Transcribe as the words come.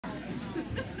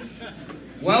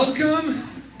Welcome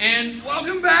and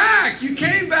welcome back. You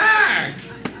came back.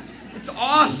 It's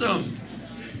awesome.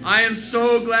 I am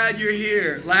so glad you're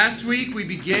here. Last week we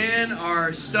began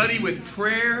our study with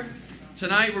prayer.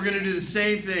 Tonight we're going to do the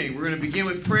same thing. We're going to begin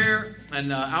with prayer,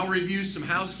 and I'll review some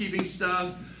housekeeping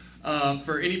stuff.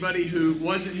 For anybody who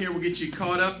wasn't here, we'll get you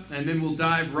caught up, and then we'll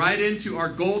dive right into our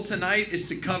goal tonight is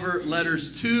to cover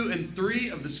letters 2 and 3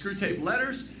 of the Screwtape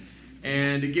Letters.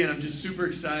 And again, I'm just super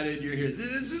excited you're here.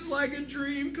 This is like a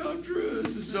dream come true.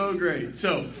 This is so great.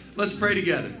 So let's pray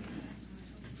together.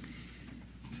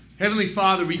 Heavenly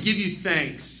Father, we give you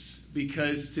thanks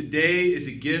because today is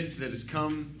a gift that has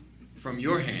come from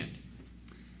your hand,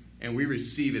 and we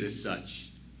receive it as such.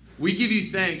 We give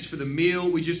you thanks for the meal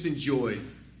we just enjoyed.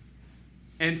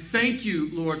 And thank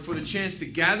you, Lord, for the chance to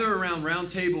gather around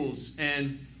round tables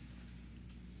and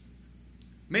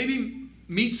maybe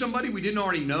meet somebody we didn't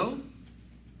already know,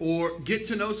 or get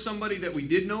to know somebody that we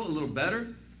did know a little better.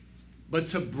 But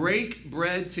to break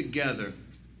bread together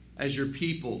as your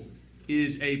people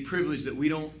is a privilege that we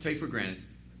don't take for granted.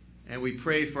 And we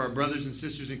pray for our brothers and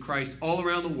sisters in Christ all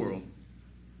around the world,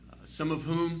 some of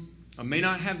whom may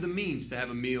not have the means to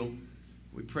have a meal.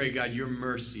 We pray, God, your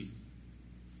mercy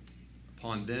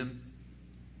upon them,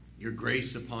 your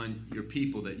grace upon your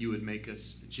people, that you would make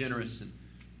us generous and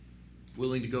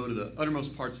willing to go to the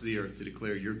uttermost parts of the earth to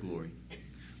declare your glory.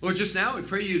 Lord, just now we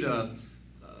pray you to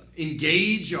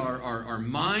engage our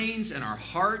minds and our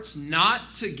hearts,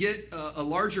 not to get a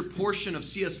larger portion of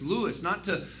C.S. Lewis, not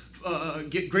to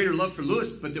get greater love for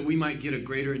Lewis, but that we might get a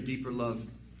greater and deeper love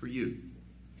for you.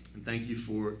 And thank you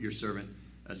for your servant,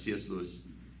 C.S. Lewis,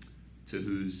 to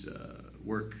whose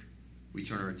work we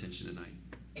turn our attention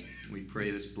tonight. We pray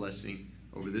this blessing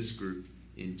over this group.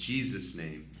 In Jesus'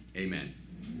 name, amen.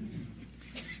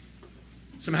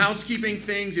 Some housekeeping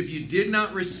things. If you did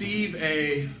not receive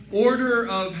a order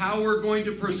of how we're going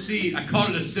to proceed, I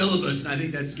called it a syllabus, and I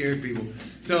think that scared people.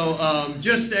 So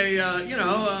just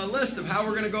a list of how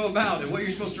we're going to go about it, what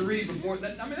you're supposed to read before.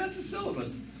 That's a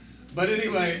syllabus. But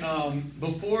anyway,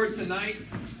 before tonight,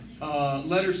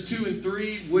 letters 2 and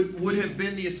 3 would have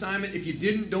been the assignment. If you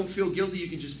didn't, don't feel guilty. You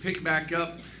can just pick back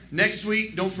up. Next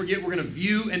week, don't forget, we're going to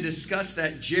view and discuss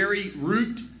that Jerry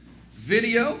Root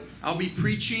video. I'll be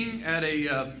preaching at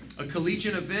a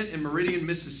collegiate event in Meridian,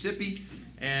 Mississippi,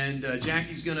 and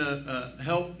Jackie's going to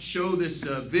help show this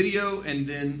video and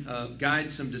then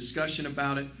guide some discussion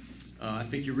about it. I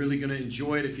think you're really going to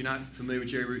enjoy it. If you're not familiar with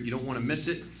Jerry Root, you don't want to miss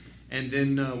it. And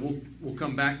then we'll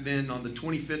come back then on the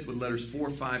 25th with letters 4,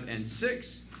 5, and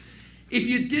 6. If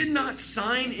you did not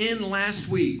sign in last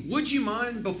week, would you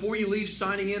mind, before you leave,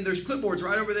 signing in? There's clipboards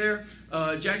right over there.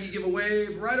 Jackie, give a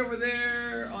wave. Right over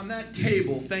there on that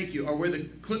table, thank you, are where the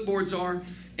clipboards are.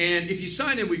 And if you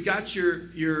sign in, we've got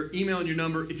your email and your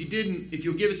number. If you didn't, if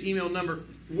you'll give us email number,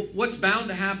 what's bound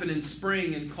to happen in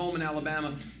spring in Coleman,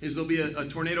 Alabama, is there'll be a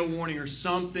tornado warning or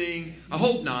something. I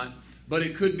hope not, but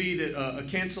it could be that a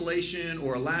cancellation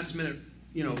or a last-minute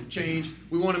change.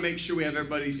 We want to make sure we have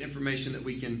everybody's information that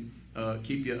we can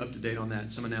keep you up to date on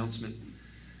that. Some announcement.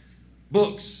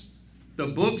 Books. The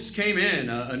books came in.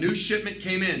 A new shipment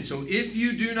came in. So if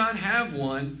you do not have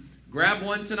one, grab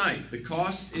one tonight. The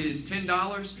cost is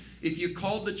 $10. If you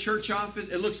called the church office,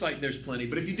 it looks like there's plenty.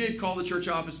 But if you did call the church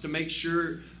office to make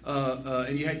sure,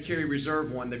 and you had Carrie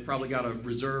reserve one, they've probably got a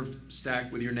reserved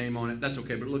stack with your name on it. That's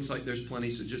okay, but it looks like there's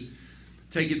plenty. So just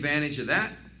take advantage of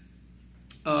that.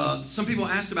 Some people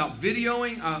asked about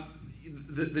videoing.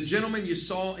 The gentleman you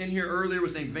saw in here earlier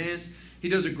was named Vance. He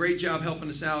does a great job helping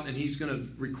us out, and he's going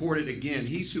to record it again.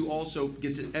 He's who also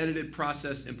gets it edited,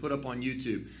 processed, and put up on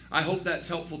YouTube. I hope that's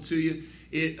helpful to you.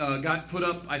 It got put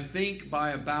up, I think, by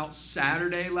about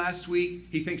Saturday last week.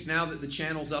 He thinks now that the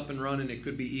channel's up and running, it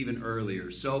could be even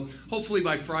earlier. So hopefully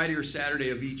by Friday or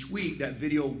Saturday of each week, that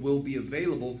video will be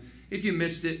available. If you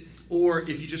missed it, or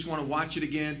if you just want to watch it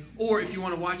again, or if you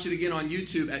want to watch it again on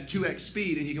YouTube at 2x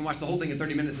speed, and you can watch the whole thing in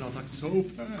 30 minutes, and I'll talk so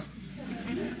fast.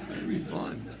 That'll be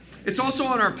fun. It's also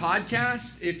on our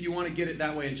podcast if you want to get it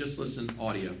that way and just listen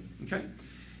audio. Okay?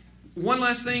 One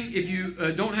last thing, if you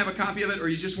don't have a copy of it or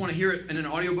you just want to hear it in an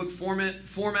audiobook format,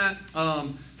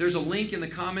 there's a link in the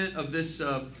comment of this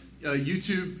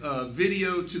YouTube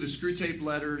video to the Screwtape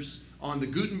Letters on the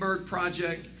Gutenberg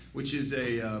Project, which is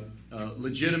a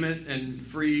legitimate and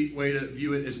free way to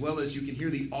view it, as well as you can hear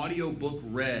the audiobook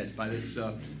read by this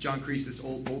John Kreese, this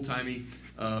old-timey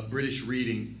British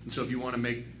reading. And so if you want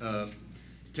to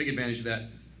take advantage of that,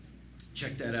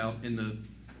 check that out in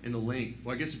the link.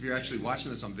 Well, I guess if you're actually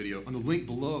watching this on video, on the link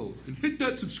below, and hit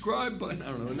that subscribe button. I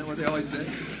don't know, isn't that what they always say?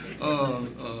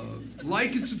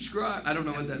 Like and subscribe. I don't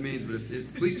know what that means, but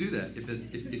please do that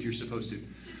if you're supposed to.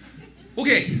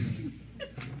 Okay.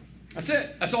 That's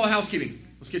it. That's all housekeeping.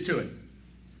 Let's get to it.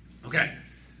 Okay.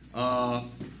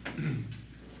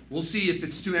 We'll see if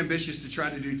it's too ambitious to try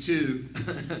to do 2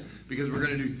 because we're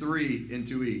going to do 3 in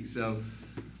 2 weeks. So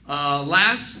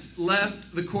last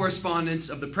left the correspondence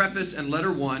of the preface and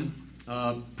letter 1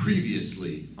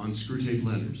 previously on Screwtape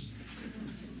Letters.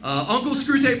 Uncle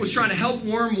Screwtape was trying to help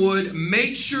Wormwood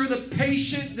make sure the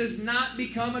patient does not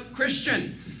become a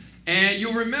Christian. And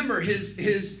you'll remember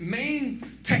his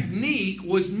main technique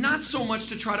was not so much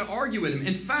to try to argue with him.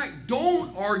 In fact,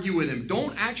 don't argue with him.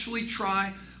 Don't actually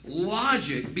try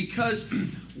logic, because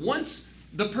once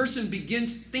the person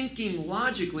begins thinking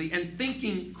logically and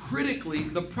thinking critically,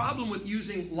 the problem with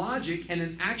using logic and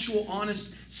an actual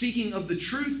honest seeking of the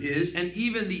truth is, and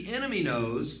even the enemy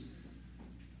knows,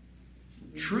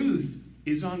 truth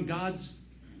is on God's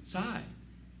side.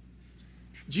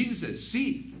 Jesus says,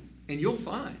 seek and you'll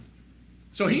find.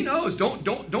 So he knows, don't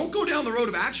go down the road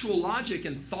of actual logic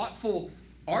and thoughtful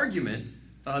argument.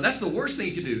 That's the worst thing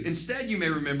you can do. Instead, you may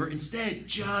remember,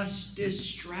 just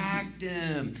distract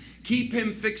him. Keep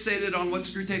him fixated on what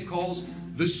Screwtape calls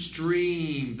the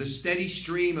stream, the steady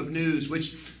stream of news,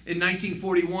 which in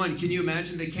 1941, can you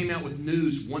imagine, they came out with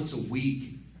news once a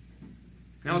week.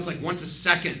 Now it's like once a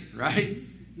second, right?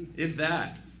 If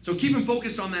that. So keep him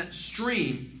focused on that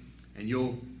stream, and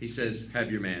he says,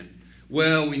 have your man.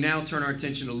 Well, we now turn our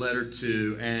attention to letter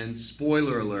 2, and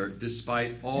spoiler alert,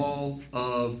 despite all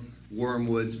of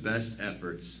Wormwood's best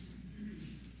efforts,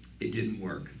 it didn't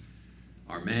work.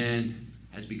 Our man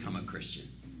has become a Christian.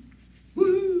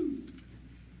 Woo!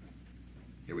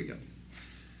 Here we go.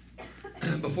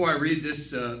 Before I read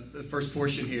this first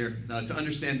portion here, to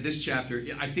understand this chapter,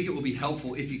 I think it will be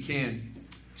helpful, if you can,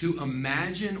 to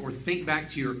imagine or think back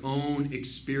to your own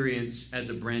experience as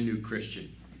a brand new Christian.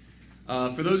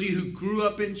 For those of you who grew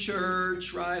up in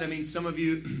church, right? I mean, some of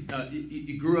you,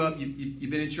 you grew up,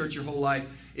 you've been in church your whole life.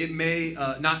 It may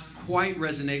not quite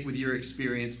resonate with your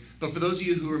experience, but for those of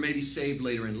you who are maybe saved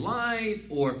later in life,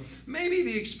 or maybe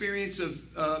the experience of,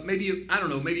 maybe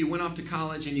you went off to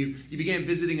college and you began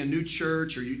visiting a new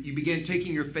church, or you began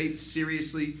taking your faith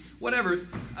seriously, whatever,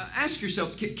 ask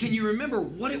yourself, can you remember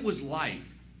what it was like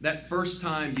that first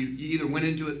time you either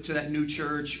went to that new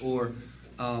church, or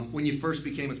when you first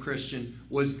became a Christian?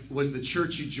 Was the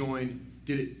church you joined,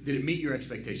 did it meet your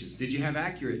expectations? Did you have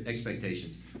accurate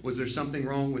expectations? Was there something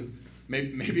wrong with,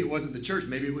 maybe it wasn't the church,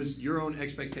 maybe it was your own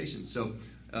expectations. So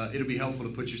it'll be helpful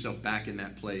to put yourself back in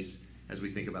that place as we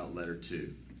think about letter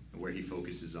 2, where he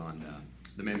focuses on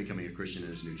the man becoming a Christian in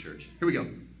his new church. Here we go.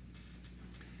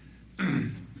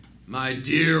 My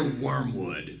dear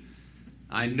Wormwood,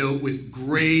 I note with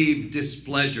grave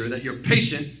displeasure that your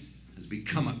patient has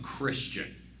become a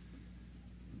Christian.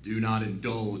 Do not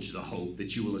indulge the hope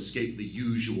that you will escape the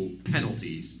usual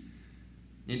penalties.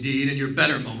 Indeed, in your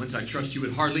better moments, I trust you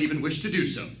would hardly even wish to do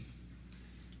so.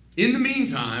 In the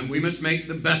meantime, we must make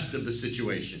the best of the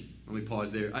situation. Let me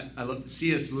pause there. I love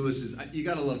C.S. Lewis's. You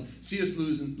got to love C.S.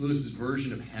 Lewis's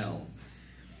version of hell.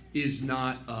 Is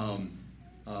not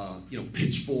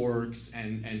pitchforks,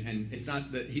 and it's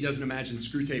not that he doesn't imagine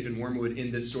Screwtape and Wormwood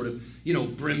in this sort of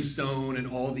brimstone and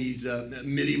all these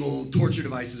medieval torture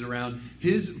devices around.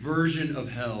 His version of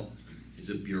hell is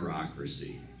a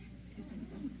bureaucracy.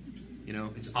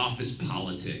 It's office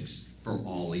politics for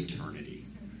all eternity.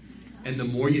 And the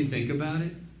more you think about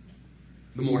it,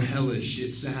 the more hellish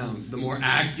it sounds, the more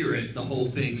accurate the whole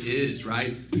thing is,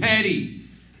 right? Petty,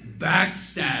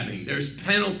 backstabbing, there's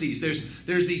penalties,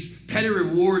 there's these petty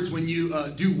rewards when you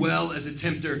do well as a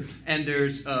tempter, and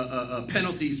there's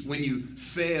penalties when you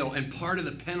fail. And part of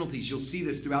the penalties, you'll see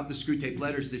this throughout the Screwtape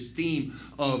Letters, this theme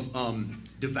of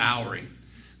devouring.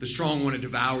 The strong want to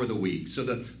devour the weak. So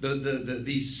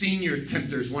these senior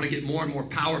tempters want to get more and more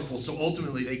powerful, so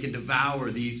ultimately they can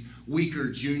devour these weaker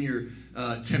junior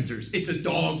tempters. It's a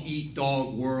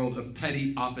dog-eat-dog world of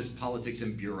petty office politics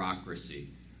and bureaucracy.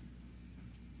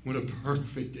 What a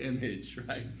perfect image,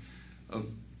 right, of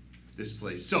this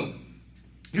place. So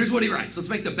here's what he writes. Let's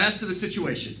make the best of the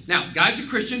situation. Now, guy's a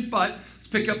Christian, but let's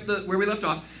pick up where we left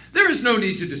off. There is no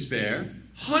need to despair.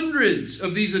 Hundreds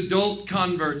of these adult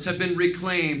converts have been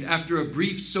reclaimed after a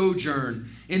brief sojourn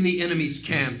in the enemy's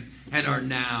camp and are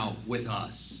now with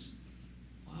us.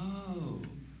 Whoa.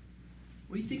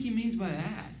 What do you think he means by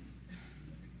that?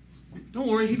 Don't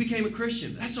worry, he became a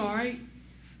Christian. That's all right.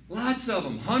 Lots of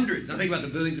them, hundreds. Now think about the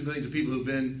billions and billions of people who've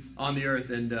been on the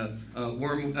earth, and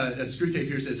Screwtape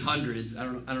here says hundreds. I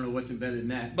don't know what's embedded in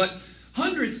that, but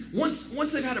hundreds. Once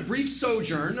they've had a brief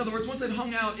sojourn, in other words, once they've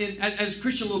hung out as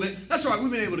Christian a little bit, that's all right.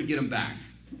 We've been able to get them back.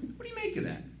 What do you make of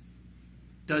that?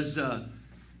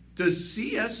 Does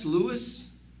C.S. Lewis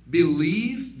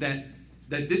believe that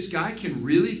this guy can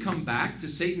really come back to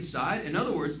Satan's side? In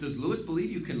other words, does Lewis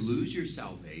believe you can lose your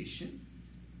salvation?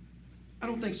 I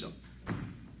don't think so.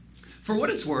 For what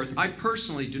it's worth, I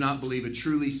personally do not believe a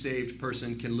truly saved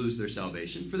person can lose their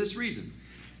salvation for this reason.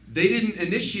 They didn't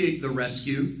initiate the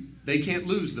rescue. They can't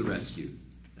lose the rescue.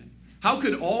 How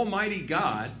could Almighty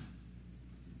God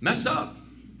mess up?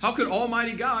 How could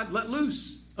Almighty God let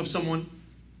loose of someone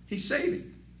he's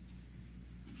saving?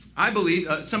 I believe,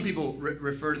 some people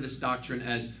refer to this doctrine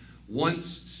as once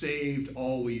saved,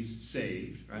 always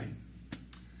saved, right?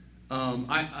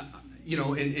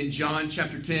 In John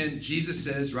chapter 10, Jesus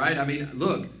says, right, I mean,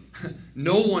 look,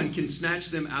 no one can snatch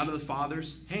them out of the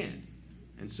Father's hand.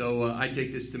 And so I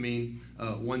take this to mean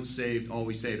once saved,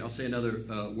 always saved. I'll say another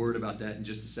word about that in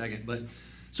just a second. But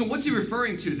so what's he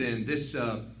referring to then? This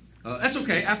that's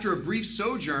okay. After a brief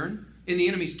sojourn in the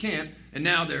enemy's camp, and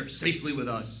now they're safely with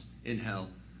us in hell.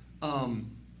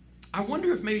 I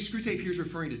wonder if maybe Screwtape here is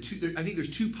referring to two. I think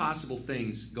there's two possible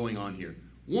things going on here.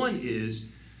 One is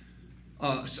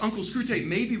Uncle Screwtape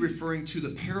may be referring to the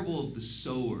parable of the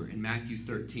sower in Matthew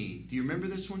 13. Do you remember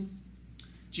this one?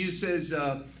 Jesus says,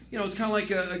 it's kind of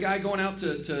like a guy going out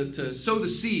to sow the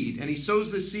seed, and he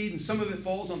sows the seed, and some of it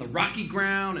falls on the rocky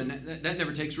ground, and that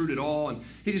never takes root at all. And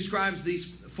he describes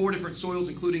these 4 different soils,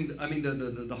 including,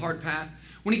 the hard path.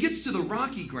 When he gets to the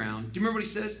rocky ground, do you remember what he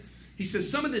says? He says,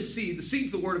 some of this seed, the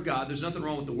seed's the Word of God. There's nothing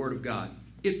wrong with the Word of God.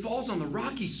 It falls on the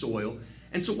rocky soil,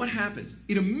 and so what happens?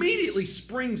 It immediately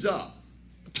springs up,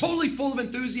 totally full of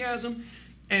enthusiasm,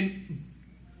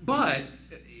 but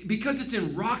because it's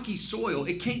in rocky soil,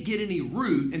 it can't get any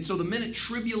root, and so the minute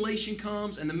tribulation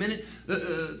comes and the minute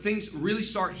things really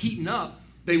start heating up,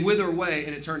 they wither away,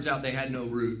 and it turns out they had no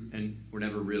root and were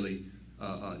never really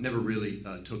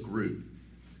took root.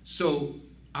 So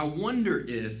I wonder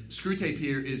if Screwtape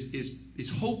here is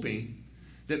hoping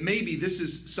that maybe this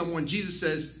is someone, Jesus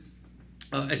says,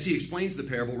 as he explains the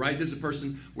parable, right? This is a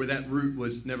person where that root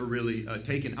was never really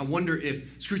taken. I wonder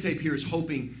if Screwtape here is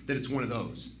hoping that it's one of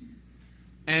those.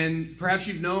 And perhaps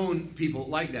you've known people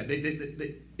like that.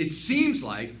 It seems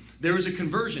like there is a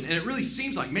conversion, and it really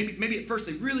seems like maybe at first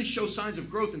they really show signs of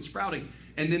growth and sprouting,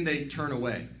 and then they turn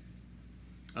away.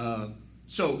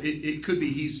 So it could be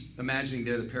he's imagining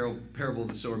there the parable of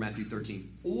the sower, Matthew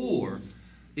 13. Or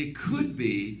it could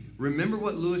be, remember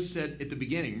what Lewis said at the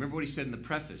beginning. Remember what he said in the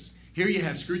preface. Here you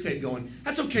have Screwtape going,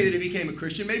 that's okay that he became a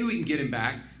Christian. Maybe we can get him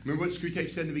back. Remember what Screwtape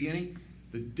said in the beginning?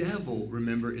 The devil,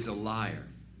 remember, is a liar.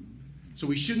 So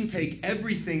we shouldn't take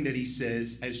everything that he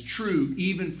says as true,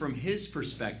 even from his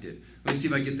perspective. Let me see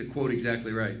if I get the quote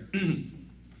exactly right.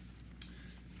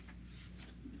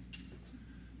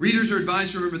 Readers are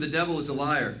advised to remember the devil is a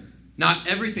liar. Not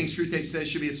everything Screwtape says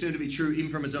should be assumed to be true,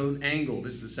 even from his own angle.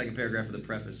 This is the second paragraph of the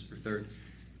preface, or third.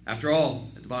 After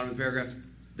all, at the bottom of the paragraph,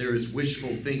 there is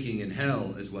wishful thinking in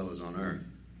hell as well as on earth.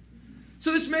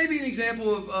 So this may be an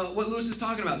example of what Lewis is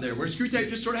talking about there, where Screwtape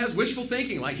just sort of has wishful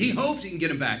thinking, like he hopes he can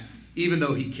get him back, even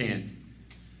though he can't.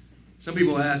 Some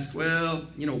people ask, well,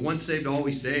 once saved,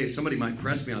 always saved. Somebody might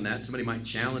press me on that. Somebody might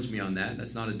challenge me on that.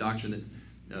 That's not a doctrine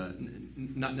that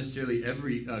not necessarily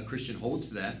every Christian holds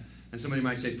to that. And somebody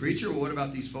might say, preacher, well, what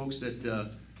about these folks that,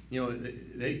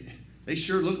 they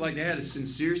sure look like they had a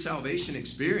sincere salvation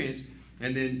experience,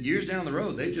 and then years down the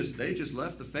road, they just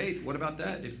left the faith. What about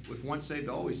that? If once saved,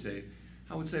 always saved?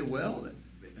 I would say, well,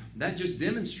 that just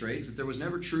demonstrates that there was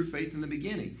never true faith in the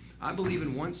beginning. I believe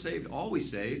in once saved,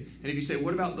 always saved. And if you say,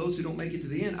 what about those who don't make it to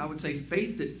the end? I would say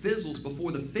faith that fizzles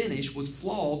before the finish was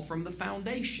flawed from the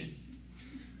foundation.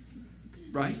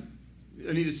 Right?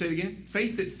 I need to say it again.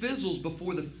 Faith that fizzles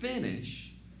before the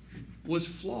finish was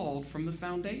flawed from the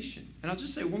foundation. And I'll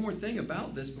just say one more thing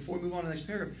about this before we move on to the next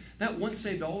paragraph. That once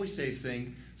saved, always saved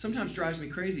thing sometimes drives me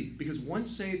crazy, because once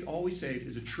saved, always saved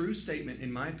is a true statement,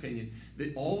 in my opinion,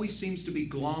 that always seems to be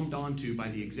glommed onto by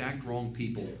the exact wrong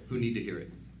people who need to hear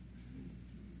it.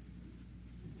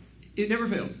 It never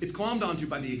fails. It's glommed onto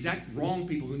by the exact wrong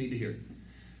people who need to hear it.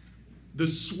 The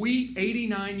sweet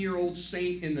 89-year-old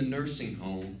saint in the nursing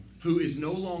home who is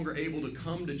no longer able to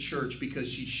come to church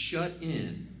because she's shut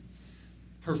in.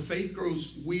 Her faith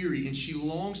grows weary, and she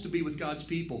longs to be with God's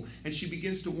people. And she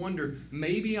begins to wonder,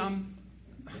 maybe I'm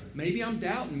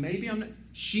doubting, maybe I'm not.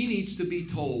 She needs to be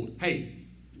told, hey,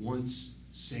 once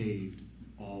saved,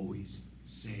 always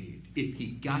saved. If he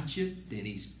got you, then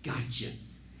he's got you.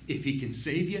 If he can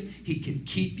save you, he can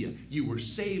keep you. You were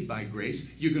saved by grace.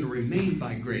 You're going to remain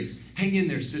by grace. Hang in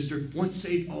there, sister. Once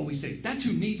saved, always saved. That's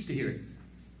who needs to hear it.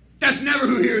 That's never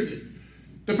who hears it.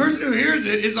 The person who hears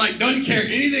it is like, doesn't care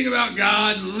anything about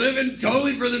God, living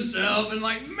totally for themselves, and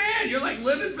like, man, you're like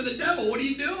living for the devil. What are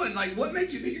you doing? Like, what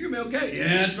makes you think you're going to be okay?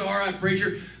 Yeah, it's all right,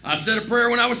 preacher. I said a prayer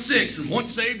when I was 6, and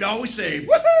once saved, always saved.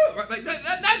 Woohoo! Right? Like,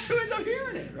 that's who ends up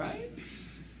hearing it, right?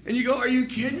 And you go, are you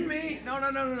kidding me?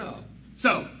 No.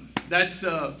 So, that's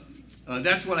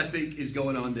what I think is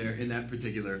going on there in that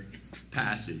particular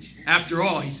passage. After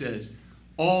all, he says,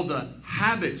 all the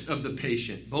habits of the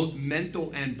patient, both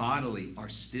mental and bodily, are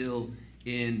still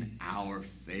in our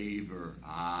favor.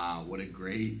 What a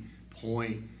great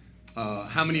point.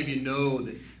 How many of you know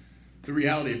that the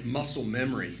reality of muscle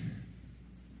memory?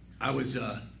 I was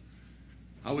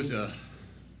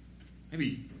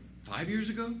maybe 5 years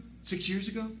ago, 6 years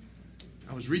ago,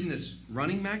 I was reading this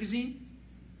running magazine,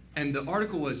 and the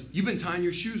article was, you've been tying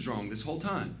your shoes wrong this whole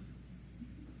time.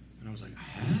 And I was like, I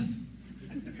have?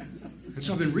 And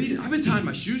so I've been tying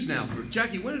my shoes now for,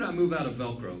 Jackie, when did I move out of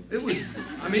Velcro? It was,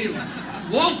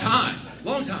 long time.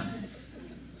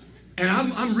 And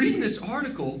I'm reading this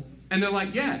article, and they're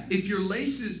like, yeah, if your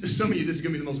laces, some of you, this is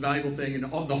going to be the most valuable thing in the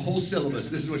whole syllabus.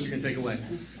 This is what you're going to take away.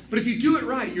 But if you do it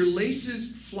right, your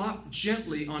laces flop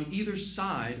gently on either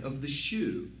side of the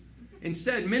shoe.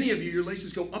 Instead, many of you, your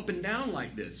laces go up and down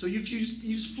like this. So if you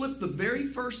just flip the very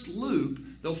first loop,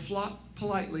 they'll flop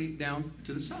politely down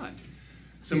to the side.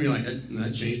 Some of you are like,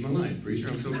 that changed my life, preacher.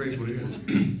 I'm so grateful to hear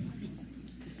that.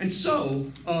 And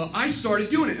so I started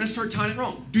doing it, and I started tying it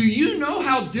wrong. Do you know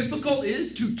how difficult it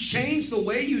is to change the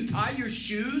way you tie your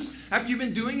shoes after you've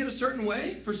been doing it a certain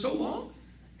way for so long?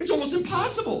 It's almost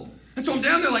impossible. And so I'm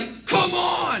down there like, come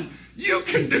on, you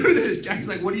can do this. Jackie's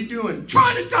like, what are you doing?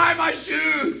 Trying to tie my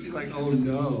shoes. He's like, oh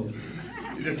no.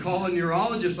 You call a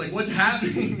neurologist, like, what's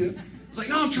happening? It's like,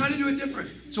 no, I'm trying to do it different.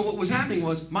 So what was happening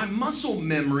was my muscle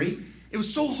memory, it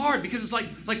was so hard because it's like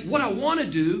what I want to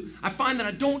do, I find that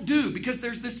I don't do because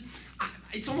there's this,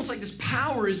 it's almost like this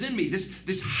power is in me.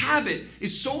 This habit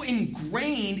is so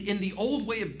ingrained in the old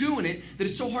way of doing it that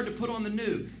it's so hard to put on the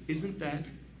new. Isn't that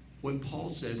what Paul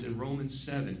says in Romans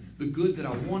 7? The good that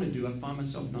I want to do, I find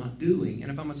myself not doing.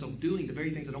 And I find myself doing the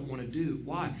very things I don't want to do.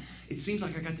 Why? It seems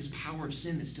like I got this power of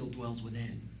sin that still dwells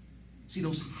within. See,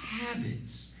 those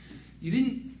habits, you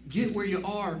didn't get where you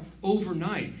are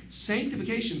overnight.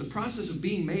 Sanctification, the process of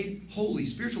being made holy,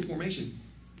 spiritual formation,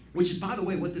 which is, by the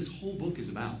way, what this whole book is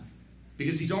about.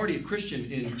 Because he's already a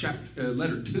Christian in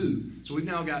letter 2. So we've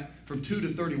now got from 2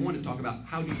 to 31 to talk about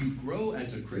how do you grow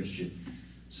as a Christian.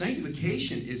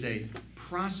 Sanctification is a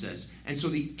process. And so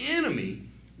the enemy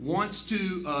wants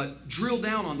to drill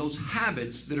down on those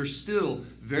habits that are still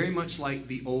very much like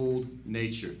the old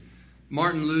nature.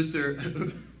 Martin Luther,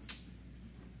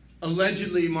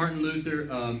 allegedly Martin Luther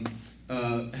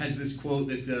has this quote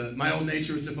that my old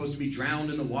nature was supposed to be drowned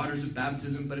in the waters of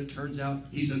baptism, but it turns out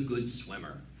he's a good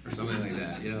swimmer, or something like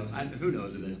that. You know, who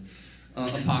knows it is.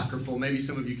 Apocryphal. Maybe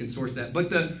some of you can source that.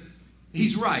 But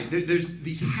he's right. There's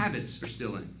these habits are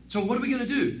still in. So what are we going to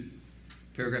do?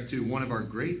 Paragraph 2, one of our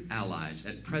great allies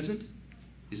at present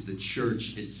is the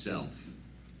church itself.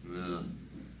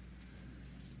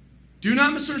 Do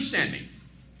not misunderstand me.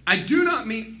 I do not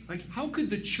mean, how could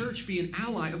the church be an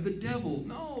ally of the devil?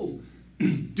 No.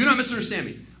 Do not misunderstand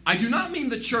me. I do not mean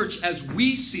the church as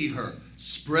we see her,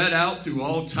 spread out through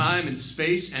all time and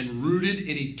space and rooted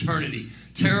in eternity,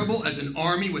 terrible as an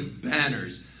army with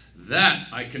banners. That,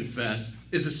 I confess,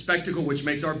 is a spectacle which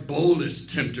makes our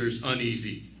boldest tempters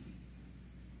uneasy.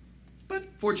 But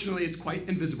fortunately, it's quite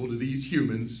invisible to these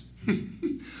humans.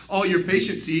 All your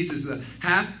patient sees is the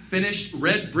half-finished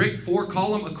red brick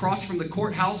 4-column across from the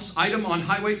courthouse item on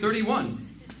Highway 31.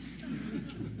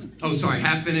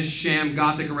 Half-finished sham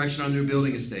Gothic erection on a new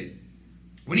building estate.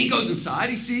 When he goes inside,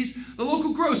 he sees the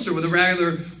local grocer with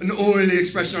an oily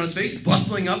expression on his face,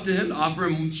 bustling up to him to offer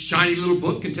him a shiny little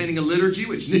book containing a liturgy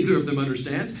which neither of them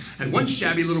understands, and one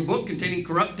shabby little book containing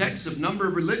corrupt texts of a number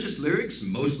of religious lyrics,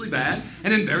 mostly bad,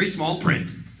 and in very small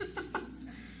print.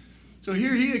 So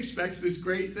here he expects this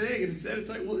great thing, and instead it's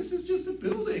like, well, this is just a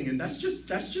building, and that's just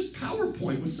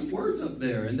PowerPoint with some words up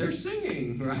there, and they're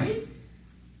singing, right?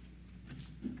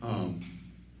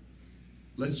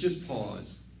 Let's just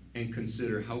pause and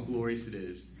consider how glorious it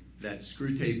is that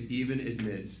Screwtape even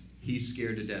admits he's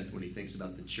scared to death when he thinks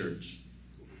about the church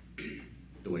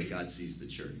the way God sees the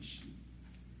church.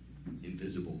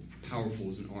 Invisible, powerful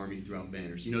as an army throughout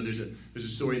banners. You know, there's a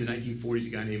story in the 1940s, a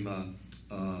guy named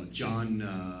John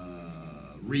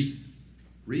Reith,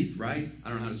 right? I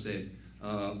don't know how to say it.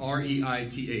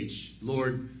 Reith,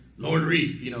 Lord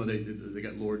Reith. You know, they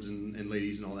got lords and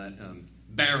ladies and all that.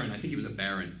 Baron, I think he was a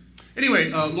baron.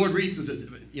 Anyway, Lord Reith was,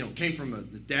 came from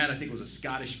his dad, I think, was a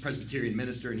Scottish Presbyterian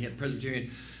minister, and he had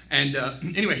Presbyterian. And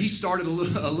anyway, he started a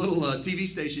little TV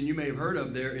station you may have heard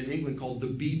of there in England called the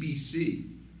BBC.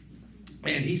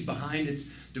 And he's behind its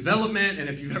development. And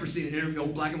if you've ever seen an interview,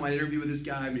 old black and white interview with this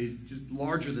guy, I mean, he's just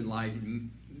larger than life,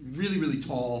 really, really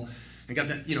tall, and got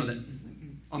that, that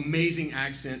amazing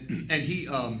accent. And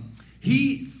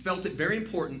he felt it very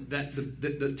important that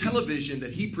the television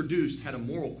that he produced had a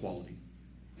moral quality.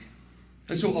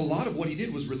 And so a lot of what he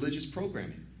did was religious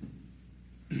programming.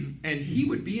 And he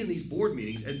would be in these board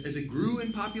meetings as it grew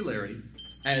in popularity,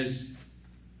 as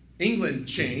England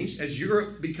changed, as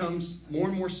Europe becomes more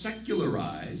and more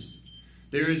secularized.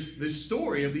 There is this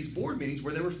story of these board meetings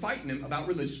where they were fighting him about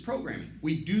religious programming.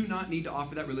 We do not need to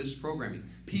offer that religious programming.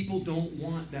 People don't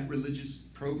want that religious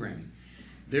programming.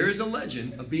 There is a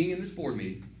legend of being in this board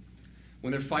meeting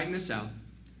when they're fighting this out,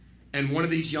 and one of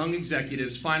these young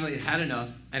executives finally had enough,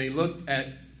 and he looked at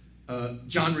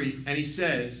John Reith, and he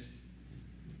says,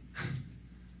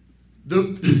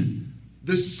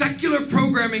 the secular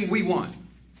programming we want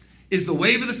is the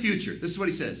wave of the future. This is what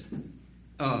he says.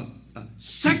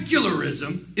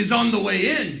 Secularism is on the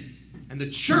way in, and the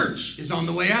church is on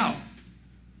the way out.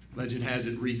 Legend has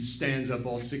it, Reith stands up,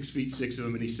 all 6'6" of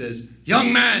him, and he says,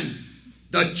 "Young man,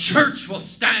 the church will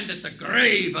stand at the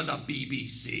grave of the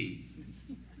BBC."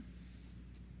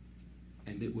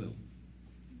 And it will.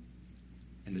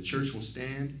 And the church will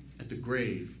stand at the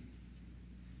grave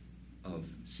of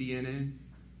CNN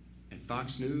and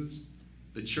Fox News.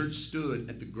 The church stood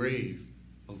at the grave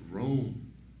of Rome.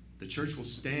 The church will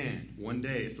stand one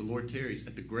day, if the Lord tarries,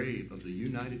 at the grave of the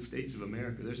United States of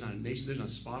America. There's not a nation, there's not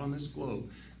a spot on this globe,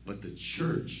 but the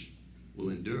church will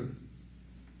endure.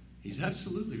 He's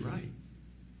absolutely right.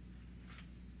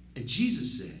 And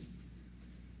Jesus said,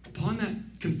 upon that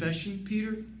confession,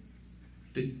 Peter,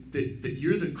 that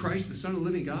you're the Christ, the Son of the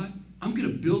living God, I'm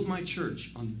going to build my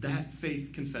church on that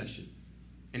faith confession.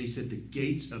 And he said, the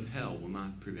gates of hell will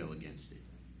not prevail against it.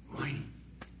 Mighty.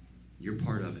 You're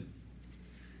part of it.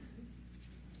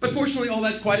 But fortunately, all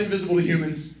that's quite invisible to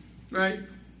humans, right?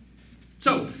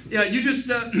 So, yeah, you just,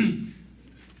 what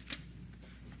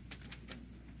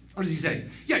does he say?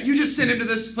 Yeah, you just send him to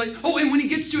this place. Oh, and when he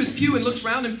gets to his pew and looks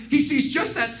around him, he sees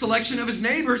just that selection of his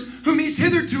neighbors whom he's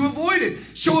hitherto avoided.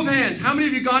 Show of hands. How many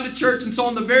of you gone to church and saw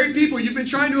the very people you've been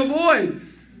trying to avoid?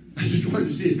 I just wanted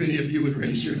to see if any of you would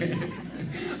raise your hand.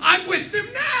 I'm with them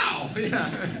now.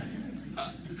 Yeah.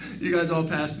 You guys all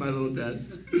passed my little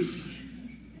test.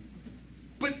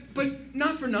 But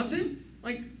not for nothing.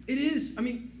 Like, it is. I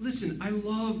mean, listen, I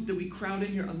love that we crowd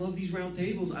in here. I love these round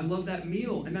tables. I love that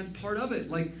meal. And that's part of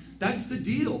it. Like, that's the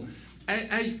deal.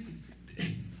 As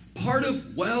part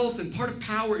of wealth and part of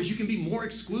power is you can be more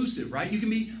exclusive, right? You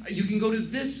can go to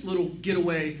this little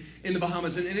getaway in the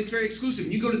Bahamas, and it's very exclusive.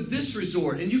 And you go to this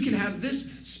resort, and you can have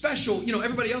this special,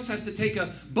 everybody else has to take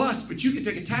a bus, but you can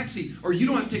take a taxi, or you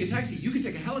don't have to take a taxi. You can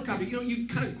take a helicopter. You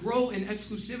kind of grow in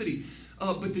exclusivity.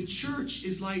 But the church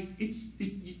is like,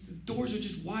 the doors are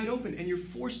just wide open, and you're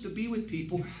forced to be with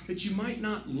people that you might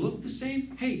not look the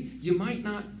same. Hey, you might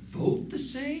not vote the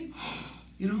same.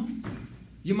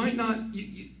 You might not,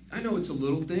 I know it's a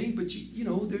little thing, but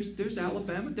there's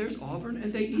Alabama, there's Auburn,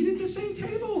 and they eat at the same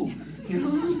table.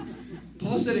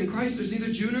 Paul said in Christ, there's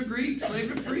neither Jew nor Greek,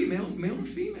 slave or free, male or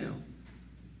female.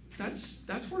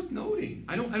 That's worth noting.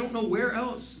 I don't know where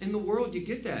else in the world you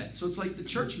get that. So it's like the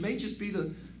church may just be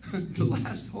the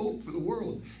last hope for the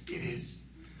world. It is.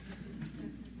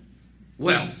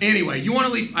 Well, anyway, you want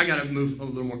to leave. I got to move a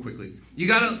little more quickly.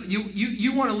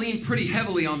 You want to lean pretty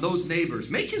heavily on those neighbors.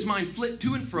 Make his mind flit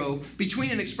to and fro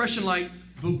between an expression like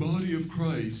the body of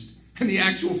Christ and the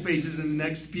actual faces in the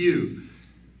next pew.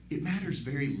 It matters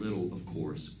very little, of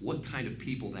course, what kind of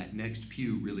people that next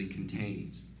pew really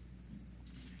contains.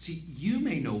 See, you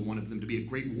may know one of them to be a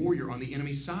great warrior on the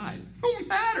enemy's side. No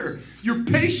matter. Your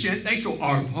patient, thanks to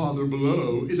our Father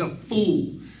below, is a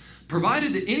fool.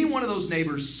 Provided that any one of those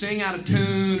neighbors sing out of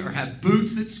tune or have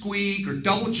boots that squeak or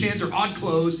double chins or odd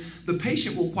clothes, the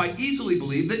patient will quite easily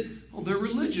believe that their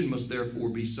religion must therefore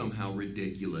be somehow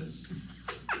ridiculous.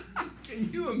 Can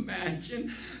you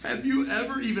imagine? Have you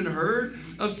ever even heard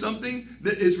of something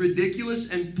that is ridiculous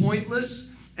and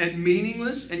pointless and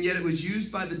meaningless, and yet it was used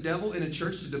by the devil in a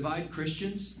church to divide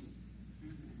Christians?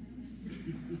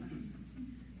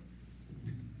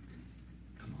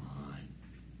 Come on.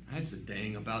 That's the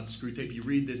thing about Screwtape. You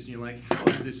read this and you're like, how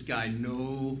does this guy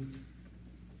know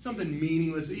something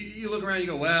meaningless? You look around and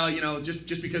you go, well,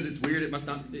 just because it's weird, it must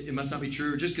not be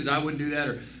true. Or just because I wouldn't do that.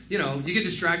 Or, you get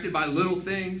distracted by little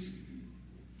things.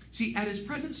 See, at his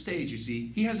present stage,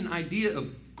 he has an idea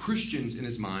of Christians in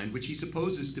his mind, which he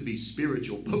supposes to be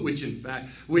spiritual, but which in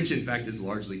fact is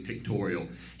largely pictorial.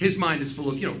 His mind is full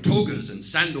of, togas and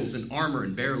sandals and armor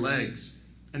and bare legs.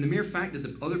 And the mere fact that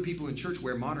the other people in church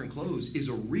wear modern clothes is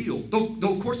a real, though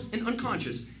of course an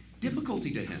unconscious, difficulty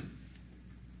to him.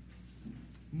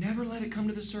 Never let it come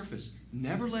to the surface.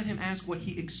 Never let him ask what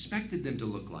he expected them to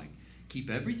look like. Keep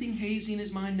everything hazy in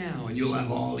his mind now, and you'll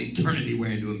have all eternity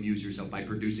wherein to amuse yourself by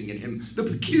producing in him the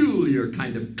peculiar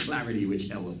kind of clarity which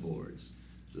hell affords.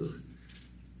 Ugh.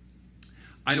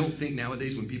 I don't think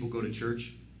nowadays when people go to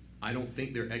church, I don't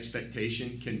think their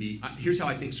expectation can be... Here's how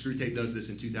I think Screwtape does this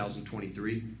in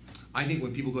 2023. I think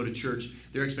when people go to church,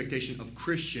 their expectation of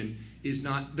Christian is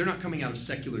not... They're not coming out of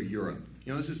secular Europe.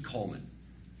 This is Coleman.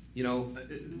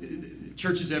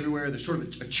 Churches everywhere. There's sort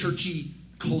of a churchy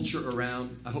culture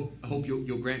around. I hope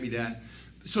you'll grant me that.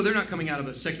 So they're not coming out of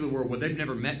a secular world where they've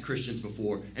never met Christians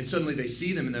before, and suddenly they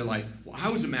see them and they're like, well, I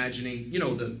was imagining,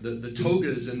 the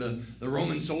togas and the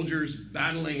Roman soldiers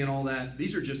battling and all that.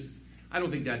 These are just... I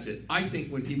don't think that's it. I think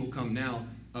when people come now,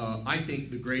 I think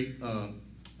the great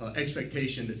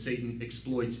expectation that Satan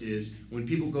exploits is when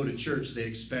people go to church, they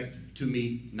expect to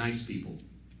meet nice people.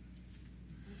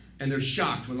 And they're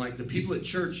shocked when, the people at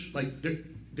church,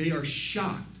 they are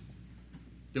shocked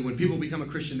that when people become a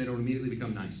Christian, they don't immediately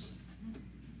become nice.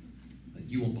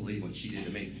 You won't believe what she did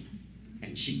to me.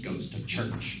 And she goes to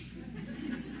church.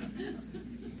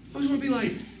 I just want to be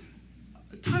like,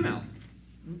 time out.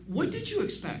 What did you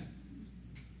expect?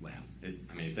 Well,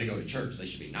 if they go to church, they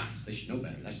should be nice. They should know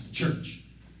better. That's the church.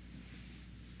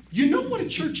 You know what a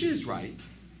church is, right?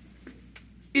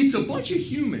 It's a bunch of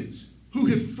humans who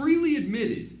have freely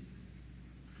admitted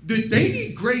that they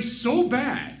need grace so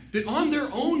bad that on their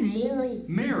own moral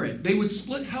merit, they would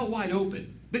split hell wide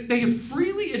open. That they have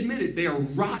freely admitted they are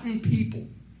rotten people.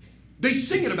 They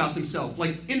sing it about themselves,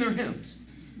 in their hymns.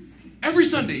 Every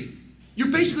Sunday,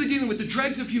 you're basically dealing with the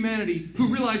dregs of humanity who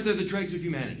realize they're the dregs of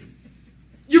humanity.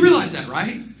 You realize that,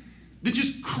 right? They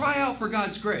just cry out for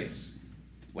God's grace.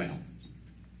 Well,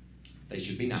 they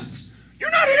should be nice.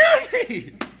 You're not hearing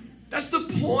me! That's the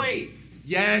point.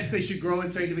 Yes, they should grow in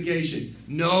sanctification.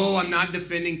 No, I'm not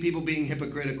defending people being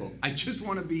hypocritical. I just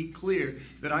want to be clear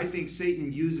that I think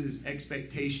Satan uses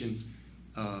expectations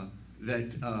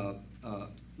that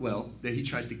he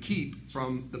tries to keep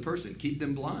from the person, keep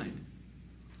them blind.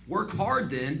 Work hard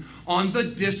then on the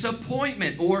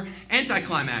disappointment or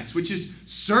anticlimax, which is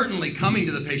certainly coming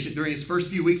to the patient during his first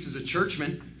few weeks as a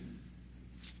churchman.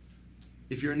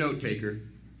 If you're a note taker,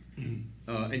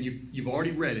 and you've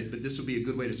already read it, but this will be a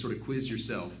good way to sort of quiz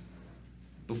yourself.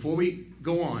 Before we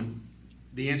go on,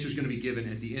 the answer is going to be given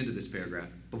at the end of this paragraph.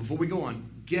 But before we go on,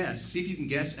 see if you can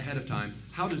guess ahead of time,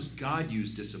 how does God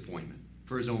use disappointment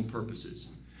for his own purposes?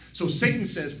 So Satan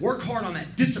says, work hard on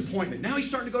that disappointment. Now he's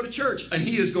starting to go to church, and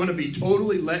he is going to be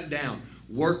totally let down.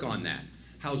 Work on that.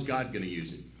 How's God going to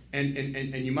use it?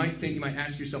 And you might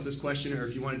ask yourself this question, or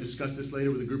if you want to discuss this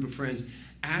later with a group of friends,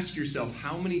 ask yourself,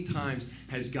 how many times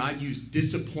has God used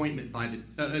disappointment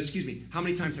how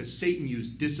many times has Satan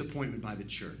used disappointment by the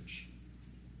church?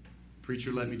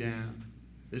 Preacher let me down.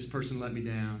 This person let me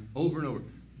down. Over and over.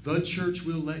 The church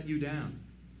will let you down.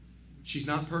 She's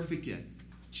not perfect yet.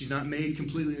 She's not made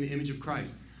completely in the image of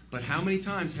Christ. But how many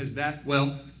times has that,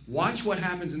 watch what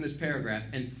happens in this paragraph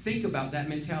and think about that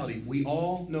mentality. We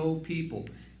all know people.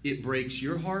 It breaks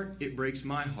your heart. It breaks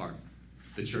my heart.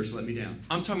 The church let me down.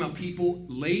 I'm talking about people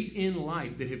late in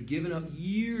life that have given up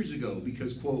years ago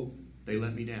because, quote, they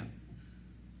let me down.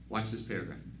 Watch this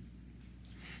paragraph.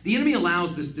 The enemy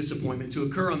allows this disappointment to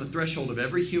occur on the threshold of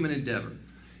every human endeavor.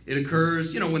 It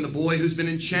occurs, when the boy who's been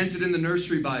enchanted in the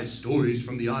nursery by stories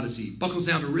from the Odyssey buckles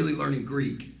down to really learning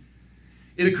Greek.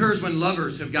 It occurs when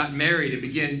lovers have gotten married and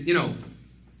begin,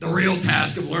 the real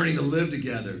task of learning to live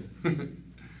together.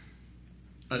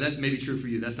 That may be true for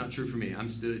you. That's not true for me.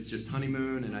 It's just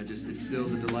honeymoon, and it's still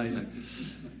the delight.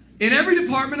 In every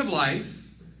department of life,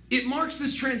 it marks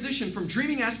this transition from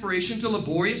dreaming aspiration to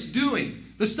laborious doing.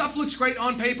 The stuff looks great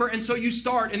on paper, and so you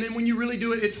start, and then when you really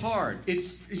do it, it's hard.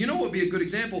 What would be a good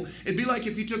example? It'd be like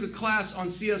if you took a class on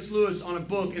C.S. Lewis on a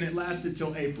book, and it lasted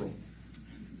till April.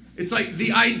 It's like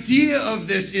the idea of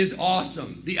this is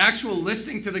awesome. The actual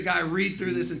listening to the guy read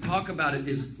through this and talk about it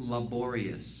is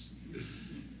laborious.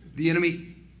 The enemy...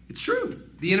 It's true.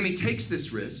 The enemy takes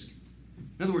this risk.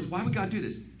 In other words, why would God do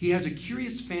this? He has a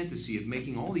curious fantasy of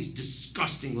making all these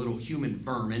disgusting little human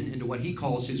vermin into what he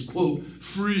calls his, quote,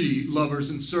 free lovers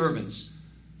and servants.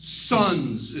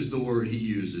 Sons is the word he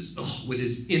uses. With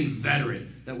his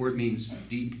inveterate, that word means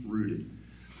deep-rooted.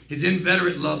 His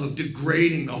inveterate love of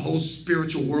degrading the whole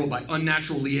spiritual world by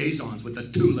unnatural liaisons with the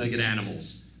two-legged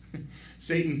animals.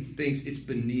 Satan thinks it's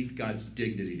beneath God's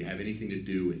dignity to have anything to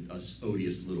do with us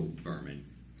odious little vermin.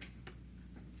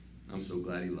 I'm so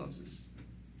glad he loves us.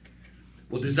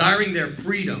 Well, desiring their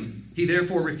freedom, he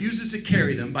therefore refuses to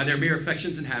carry them by their mere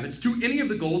affections and habits to any of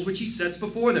the goals which he sets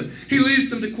before them. He leaves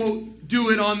them to, quote,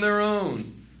 do it on their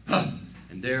own.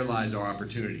 And there lies our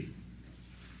opportunity.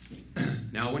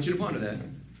 Now, I want you to ponder that.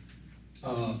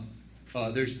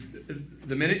 There's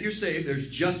the minute you're saved, there's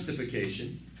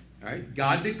justification. All right?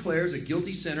 God declares a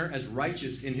guilty sinner as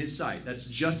righteous in his sight. That's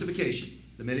justification,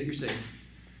 the minute you're saved.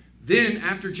 Then,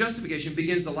 after justification,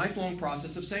 begins the lifelong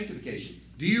process of sanctification.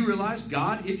 Do you realize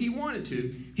God, if he wanted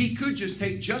to, he could just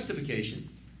take justification,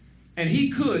 and he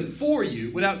could, for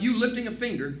you, without you lifting a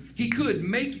finger, he could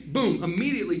make, boom,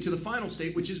 immediately to the final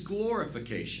state, which is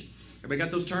glorification. Everybody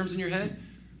got those terms in your head?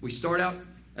 We start out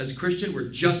as a Christian, we're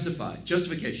justified.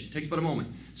 Justification takes but a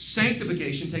moment.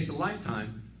 Sanctification takes a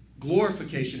lifetime.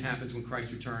 Glorification happens when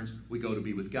Christ returns. We go to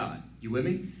be with God. You with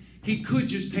me? He could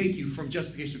just take you from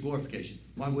justification to glorification.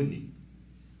 Why wouldn't he?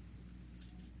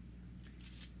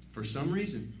 For some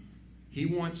reason, he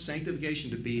wants sanctification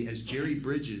to be, as Jerry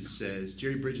Bridges says,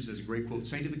 Jerry Bridges has a great quote,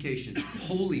 sanctification,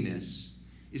 holiness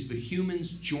is the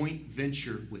human's joint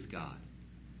venture with God.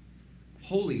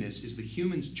 Holiness is the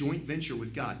human's joint venture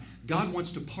with God. God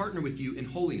wants to partner with you in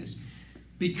holiness.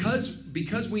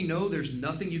 Because we know there's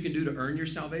nothing you can do to earn your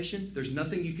salvation, there's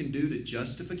nothing you can do to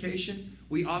justification,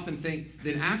 we often think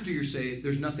that after you're saved,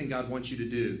 there's nothing God wants you to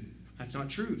do. That's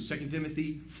not true. 2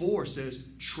 Timothy 4 says,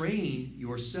 train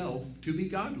yourself to be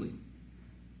godly.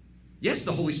 Yes,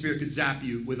 the Holy Spirit could zap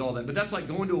you with all that, but that's like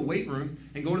going to a weight room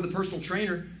and going to the personal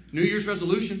trainer. New Year's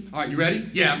resolution. All right, you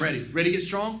ready? Yeah, I'm ready. Ready to get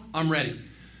strong? I'm ready.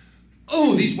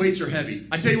 Oh, these weights are heavy.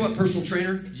 I tell you what, personal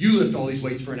trainer, you lift all these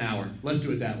weights for an hour. Let's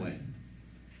do it that way.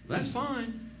 That's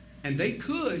fine. And they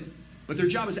could, but their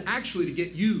job is actually to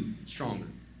get you stronger.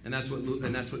 And that's what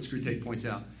Screwtape points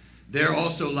out. There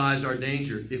also lies our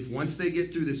danger. If once they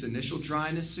get through this initial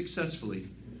dryness successfully,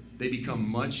 they become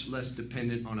much less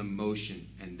dependent on emotion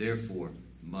and therefore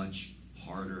much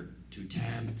harder to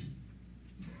tempt.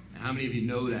 Now, how many of you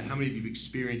know that? How many of you have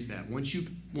experienced that? Once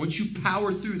you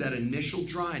power through that initial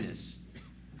dryness,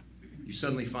 you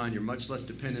suddenly find you're much less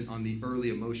dependent on the early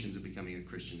emotions of becoming a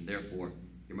Christian. Therefore,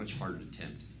 you're much harder to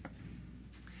tempt.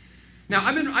 Now,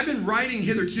 I've been writing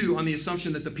hitherto on the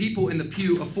assumption that the people in the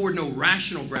pew afford no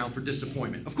rational ground for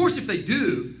disappointment. Of course, if they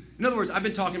do, in other words, I've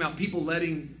been talking about people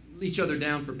letting each other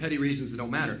down for petty reasons that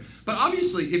don't matter. But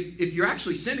obviously, if you're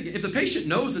actually sinning, if the patient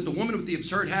knows that the woman with the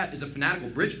absurd hat is a fanatical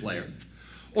bridge player,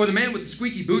 or the man with the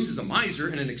squeaky boots is a miser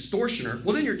and an extortioner,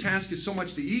 well, then your task is so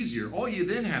much the easier. All you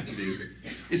then have to do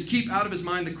is keep out of his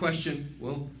mind the question,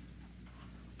 well,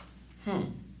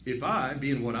 if I,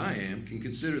 being what I am, can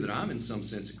consider that I'm in some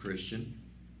sense a Christian,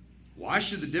 why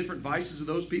should the different vices of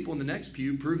those people in the next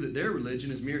pew prove that their religion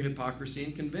is mere hypocrisy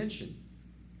and convention?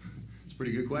 It's a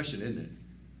pretty good question, isn't it?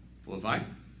 Well,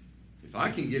 if I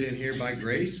can get in here by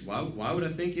grace, why would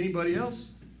I think anybody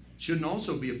else shouldn't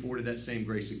also be afforded that same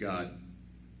grace of God?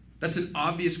 That's an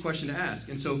obvious question to ask.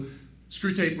 And so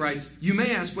Screwtape writes, you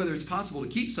may ask whether it's possible to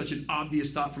keep such an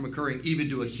obvious thought from occurring even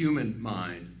to a human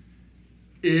mind.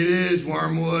 It is,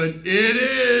 Wormwood. It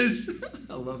is.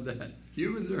 I love that.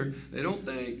 Humans they don't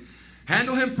think.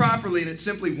 Handle him properly and it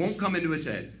simply won't come into his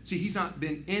head. See, he's not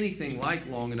been anything like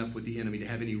long enough with the enemy to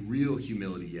have any real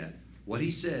humility yet. What he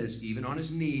says, even on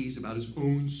his knees, about his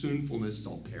own sinfulness, is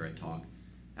all parrot talk.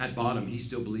 At bottom, he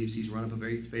still believes he's run up a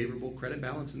very favorable credit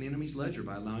balance in the enemy's ledger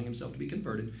by allowing himself to be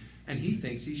converted. And he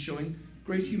thinks he's showing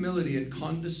great humility and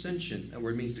condescension. That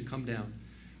word means to come down.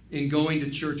 In going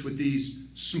to church with these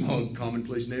smug,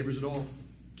 commonplace neighbors at all,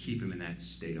 keep him in that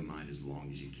state of mind as long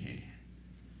as you can.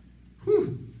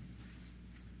 Whew.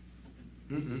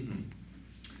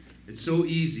 It's so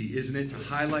easy, isn't it, to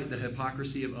highlight the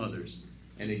hypocrisy of others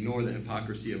and ignore the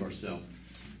hypocrisy of ourselves.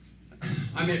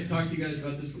 I may have talked to you guys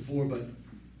about this before, but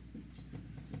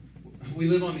we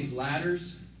live on these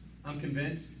ladders, I'm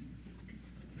convinced.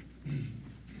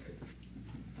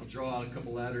 I'll draw out a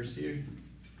couple ladders here.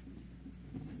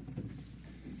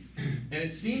 And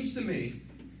it seems to me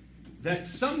that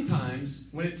sometimes,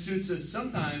 when it suits us,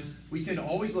 sometimes we tend to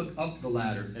always look up the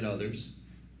ladder at others.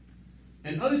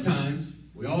 And other times,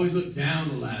 we always look down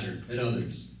the ladder at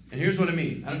others. And here's what I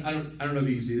mean. I don't know if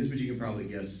you can see this, but you can probably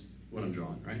guess what I'm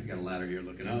drawing, right? You got a ladder here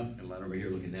looking up, and a ladder over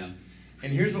here looking down.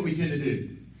 And here's what we tend to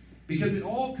do. Because it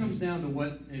all comes down to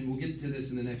what, and we'll get to this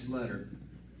in the next letter,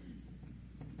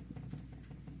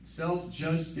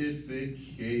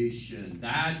 self-justification.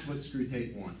 That's what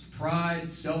Screwtape wants. Pride,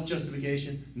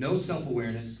 self-justification, no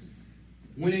self-awareness.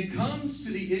 When it comes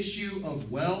to the issue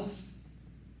of wealth,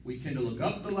 we tend to look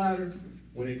up the ladder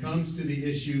when it comes to the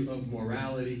issue of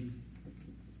morality,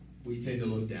 we tend to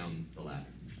look down the ladder.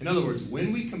 In other words,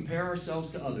 when we compare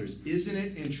ourselves to others, isn't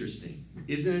it interesting?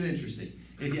 Isn't it interesting?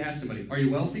 If you ask somebody, are you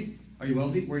wealthy? Are you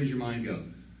wealthy? Where does your mind go?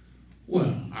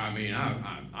 Well, I mean,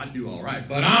 I do all right,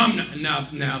 but I'm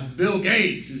not, now Bill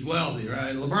Gates is wealthy,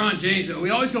 right? LeBron James,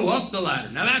 we always go up the ladder.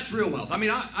 Now that's real wealth. I mean,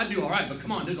 I do all right, but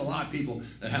come on, there's a lot of people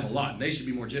that have a lot, and they should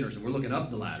be more generous, and we're looking up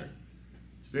the ladder.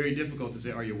 It's very difficult to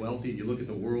say, are you wealthy? And you look at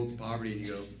the world's poverty and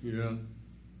you go,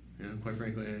 yeah, quite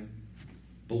frankly, I am.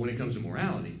 But when it comes to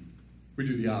morality, we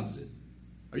do the opposite.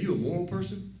 Are you a moral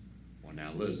person? Well,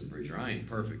 now listen, preacher, I ain't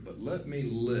perfect, but let me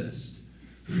list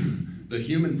the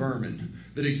human vermin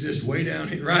that exist way down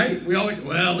here, right? We always,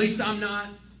 well, at least I'm not.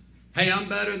 Hey, I'm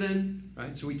better than,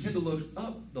 right? So we tend to look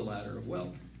up the ladder of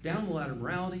wealth, down the ladder of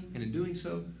morality, and in doing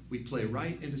so, we play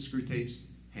right into Screwtape's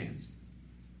hands,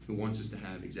 who wants us to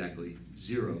have exactly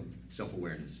zero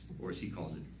self-awareness, or as he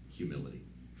calls it, humility.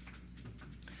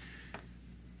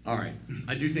 All right,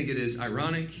 I do think it is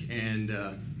ironic, and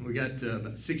we got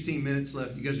about 16 minutes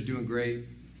left. You guys are doing great.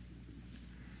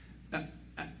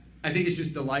 I think it's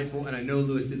just delightful, and I know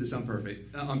Lewis did this on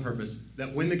purpose,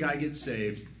 that when the guy gets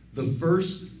saved, the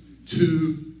first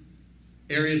two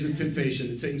areas of temptation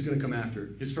that Satan's going to come after,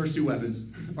 his first two weapons,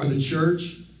 are the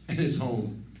church and his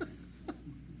home.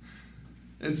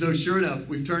 And so sure enough,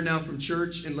 we've turned now from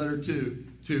church in letter 2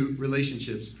 to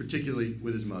relationships, particularly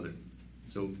with his mother.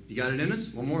 So you got it in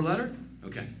us? One more letter?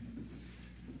 Okay.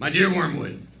 My dear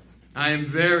Wormwood, I am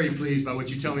very pleased by what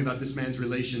you tell me about this man's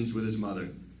relations with his mother.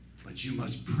 But you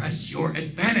must press your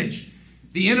advantage.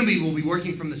 The enemy will be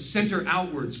working from the center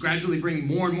outwards, gradually bringing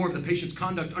more and more of the patient's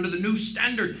conduct under the new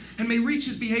standard, and may reach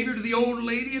his behavior to the old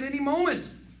lady at any moment.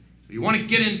 So you want to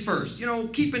get in first.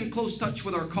 Keep in close touch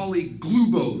with our colleague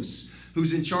Glubos,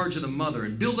 who's in charge of the mother,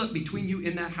 and build up between you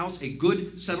in that house a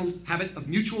good, settled habit of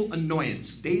mutual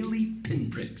annoyance, daily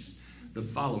pinpricks. The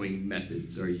following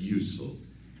methods are useful.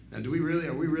 Now, are we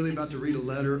really about to read a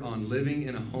letter on living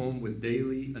in a home with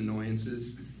daily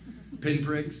annoyances?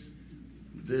 Pinpricks?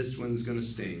 This one's going to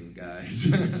sting,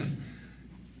 guys.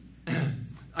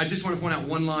 I just want to point out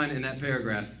one line in that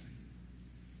paragraph.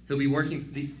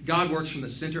 God works from the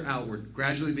center outward,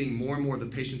 gradually being more and more of the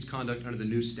patient's conduct under the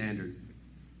new standard.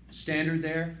 Standard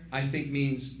there, I think,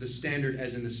 means the standard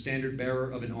as in the standard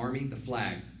bearer of an army, the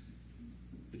flag,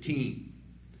 the team.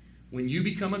 When you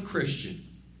become a Christian,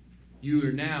 you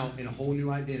are now in a whole new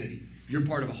identity. You're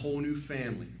part of a whole new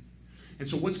family. And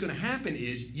so what's going to happen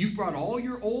is you've brought all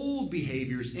your old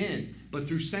behaviors in, but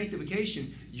through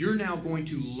sanctification, you're now going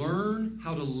to learn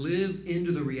how to live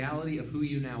into the reality of who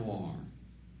you now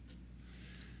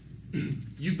are.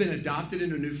 You've been adopted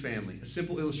into a new family. A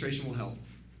simple illustration will help.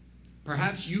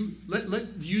 Perhaps let's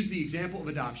use the example of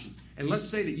adoption. And let's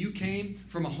say that you came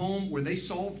from a home where they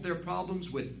solved their problems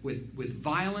with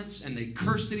violence, and they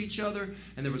cursed at each other,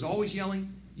 and there was always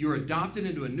yelling. You're adopted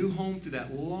into a new home through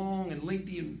that long and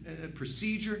lengthy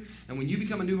procedure. And when you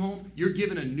become a new home, you're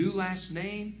given a new last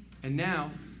name. And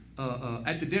now,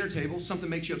 at the dinner table, something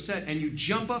makes you upset. And you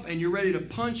jump up and you're ready to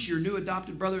punch your new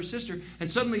adopted brother or sister. And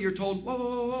suddenly you're told, whoa, whoa,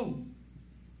 whoa, whoa.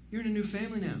 You're in a new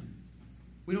family now.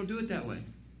 We don't do it that way.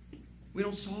 We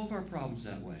don't solve our problems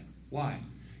that way. Why?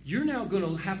 You're now going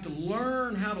to have to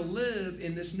learn how to live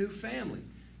in this new family.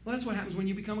 Well, that's what happens when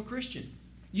you become a Christian.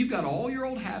 You've got all your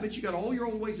old habits, you've got all your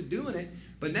old ways of doing it,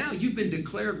 but now you've been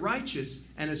declared righteous,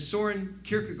 and as Soren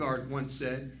Kierkegaard once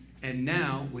said, and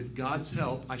now, with God's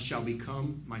help, I shall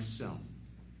become myself.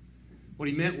 What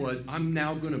he meant was, I'm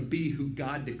now going to be who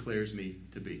God declares me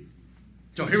to be.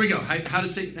 So here we go. How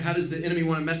does the enemy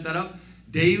want to mess that up?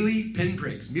 Daily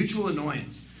pinpricks, mutual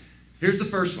annoyance. Here's the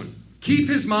first one. Keep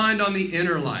his mind on the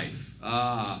inner life.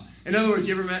 In other words,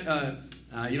 you ever met...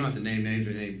 you don't have to name names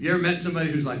or anything. You ever met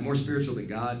somebody who's like more spiritual than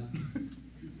God?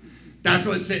 That's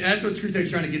what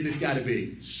Screwtape's trying to get this guy to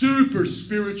be. Super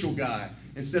spiritual guy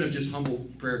instead of just humble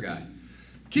prayer guy.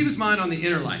 Keep his mind on the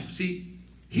inner life. See,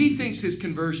 he thinks his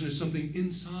conversion is something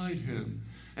inside him.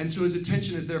 And so his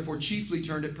attention is therefore chiefly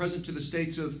turned at present to the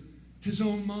states of his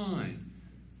own mind.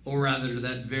 Or rather to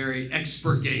that very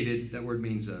expurgated, that word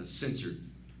means censored,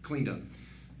 cleaned up,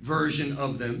 version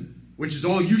of them, which is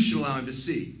all you should allow him to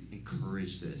see.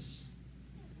 Encourage this.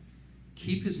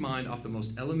 Keep his mind off the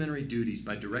most elementary duties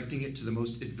by directing it to the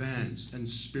most advanced and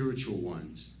spiritual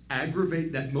ones.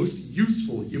 Aggravate that most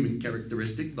useful human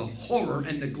characteristic, the horror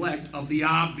and neglect of the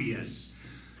obvious.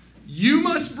 You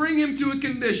must bring him to a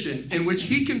condition in which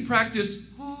he can practice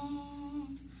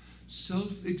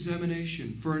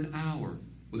self-examination for an hour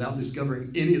without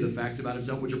discovering any of the facts about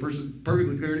himself, which are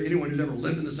perfectly clear to anyone who's ever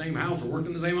lived in the same house or worked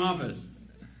in the same office.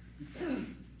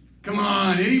 Come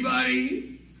on,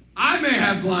 anybody? I may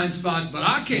have blind spots, but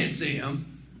I can't see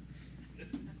them.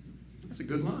 That's a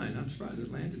good line. I'm surprised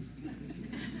it landed.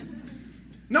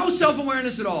 No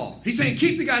self-awareness at all. He's saying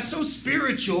keep the guy so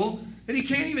spiritual that he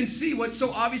can't even see what's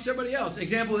so obvious to everybody else.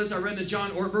 Example of this, I read in the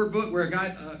John Ortberg book where a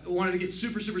guy wanted to get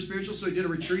super, super spiritual, so he did a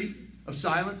retreat of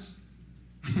silence.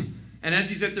 And as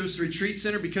he's at this retreat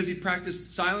center, because he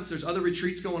practiced silence, there's other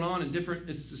retreats going on and different,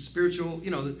 it's a spiritual,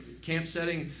 the camp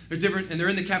setting. They're different, and they're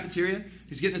in the cafeteria.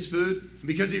 He's getting his food. And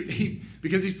because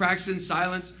he's practicing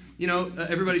silence,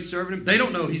 everybody's serving him. They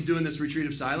don't know he's doing this retreat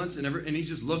of silence, and he's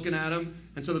just looking at him.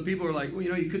 And so the people are like, well,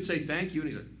 you could say thank you. And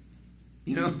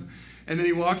he's like, And then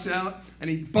he walks out, and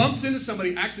he bumps into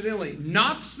somebody accidentally,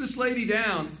 knocks this lady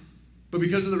down, but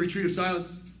because of the retreat of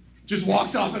silence, just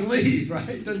walks off and leaves,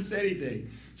 right? Doesn't say anything.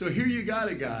 So here you got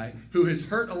a guy who has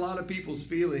hurt a lot of people's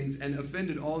feelings and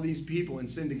offended all these people and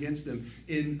sinned against them.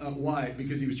 Why?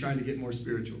 Because he was trying to get more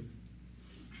spiritual.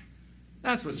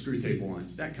 That's what Screwtape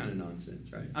wants, that kind of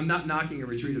nonsense, right? I'm not knocking a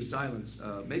retreat of silence.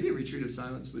 Maybe a retreat of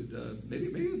silence would maybe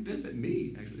it would benefit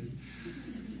me, actually.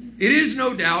 It is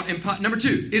no doubt, number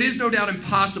 2, it is no doubt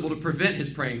impossible to prevent his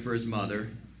praying for his mother,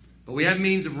 but we have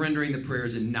means of rendering the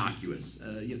prayers innocuous,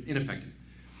 ineffective.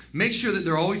 Make sure that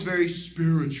they're always very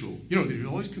spiritual. They're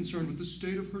always concerned with the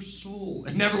state of her soul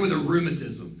and never with her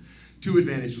rheumatism. 2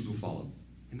 advantages will follow.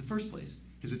 In the first place,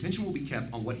 his attention will be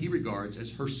kept on what he regards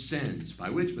as her sins, by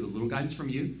which, with a little guidance from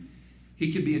you,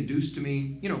 he can be induced to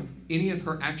mean, any of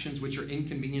her actions which are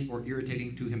inconvenient or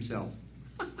irritating to himself.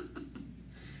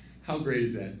 How great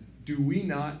is that? Do we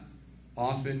not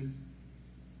often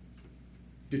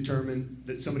determine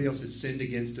that somebody else has sinned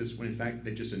against us when in fact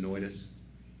they just annoyed us?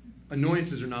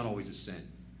 Annoyances are not always a sin.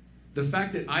 The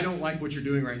fact that I don't like what you're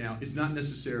doing right now is not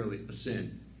necessarily a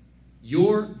sin.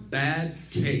 Your bad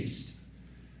taste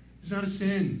is not a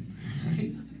sin,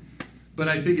 right? But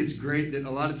I think it's great that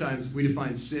a lot of times we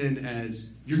define sin as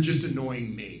you're just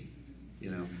annoying me,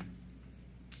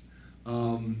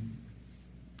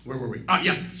 Where were we?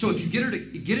 So if you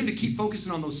get him to keep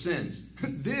focusing on those sins,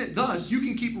 thus you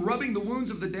can keep rubbing the wounds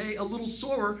of the day a little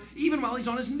sorer even while he's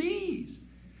on his knees.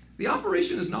 The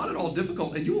operation is not at all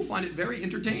difficult, and you will find it very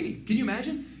entertaining. Can you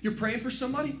imagine? You're praying for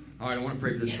somebody. All right, I want to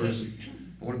pray for this person.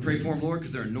 I want to pray for them, Lord,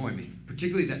 because they're annoying me.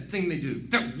 Particularly that thing they do.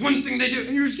 That one thing they do.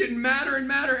 And you're just getting madder and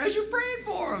madder as you're praying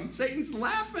for them. Satan's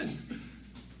laughing.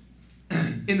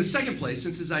 In the second place,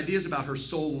 since his ideas about her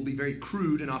soul will be very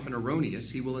crude and often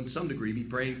erroneous, he will in some degree be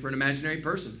praying for an imaginary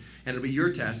person. And it'll be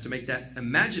your task to make that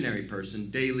imaginary person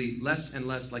daily less and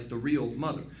less like the real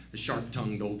mother, the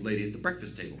sharp-tongued old lady at the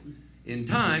breakfast table. In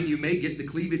time, you may get the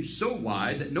cleavage so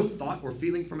wide that no thought or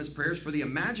feeling from his prayers for the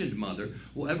imagined mother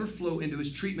will ever flow into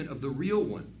his treatment of the real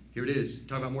one. Here it is.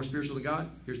 Talk about more spiritual than God?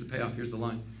 Here's the payoff. Here's the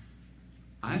line.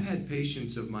 I've had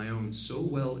patients of my own so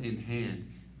well in hand,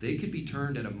 they could be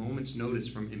turned at a moment's notice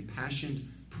from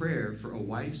impassioned prayer for a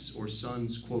wife's or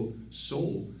son's, quote,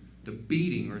 soul to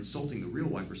beating or insulting the real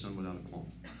wife or son without a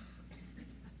qualm.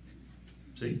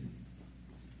 See?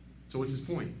 So what's his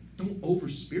point? Don't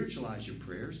over-spiritualize your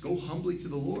prayers. Go humbly to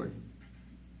the Lord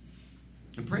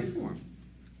and pray for him.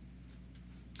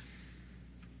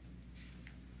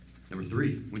 Number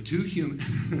 3, when 2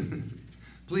 human...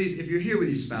 Please, if you're here with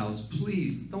your spouse,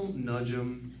 please don't nudge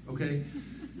them, okay?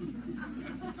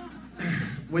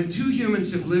 When 2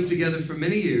 humans have lived together for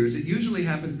many years, it usually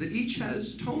happens that each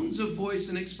has tones of voice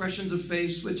and expressions of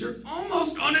face which are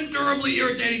almost unendurably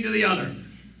irritating to the other.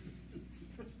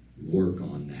 Work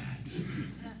on that.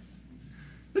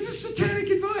 This is satanic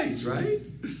advice, right?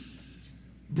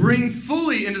 Bring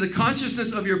fully into the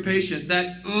consciousness of your patient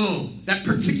that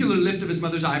particular lift of his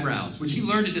mother's eyebrows, which he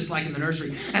learned to dislike in the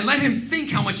nursery, and let him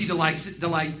think how much he dislikes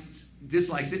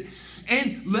it,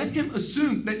 and let him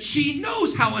assume that she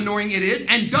knows how annoying it is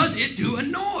and does it to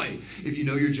annoy. If you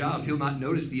know your job, he'll not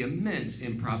notice the immense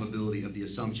improbability of the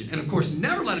assumption. And of course,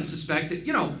 never let him suspect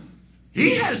that,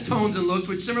 he has tones and looks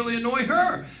which similarly annoy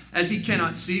her, as he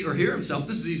cannot see or hear himself.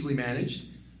 This is easily managed.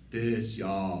 This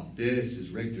is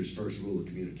Richter's first rule of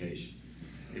communication.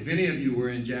 If any of you were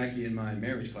in Jackie and my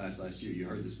marriage class last year, you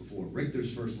heard this before.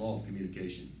 Richter's first law of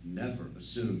communication: never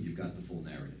assume you've got the full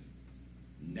narrative.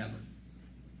 Never.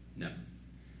 Never.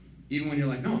 Even when you're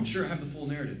like, no, I'm sure I have the full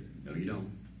narrative. No, you don't.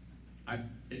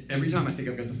 Every time I think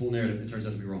I've got the full narrative, it turns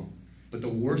out to be wrong. But the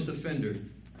worst offender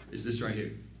is this right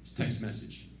here. It's text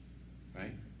message.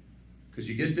 Right? Because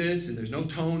you get this, and there's no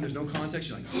tone, there's no context.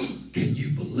 You're like, oh, can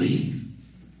you believe?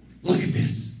 Look at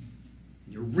this.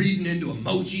 And you're reading into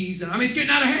emojis, and it's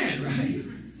getting out of hand, right?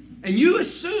 And you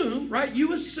assume, right?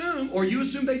 You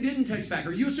assume they didn't text back,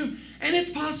 or you assume, and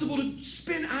it's possible to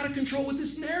spin out of control with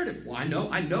this narrative. Well, I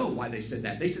know why they said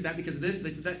that. They said that because of this, they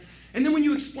said that. And then when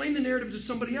you explain the narrative to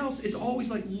somebody else, it's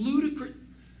always like ludicrous.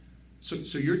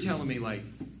 So you're telling me like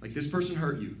this person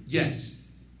hurt you. Yes.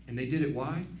 And they did it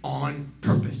why? On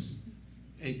purpose.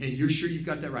 And you're sure you've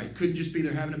got that right. Couldn't just be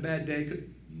they're having a bad day.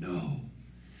 No.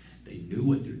 They knew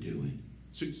what they're doing.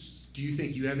 So do you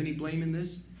think you have any blame in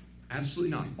this?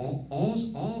 Absolutely not.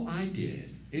 All I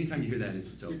did, anytime you hear that,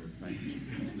 it's over, right?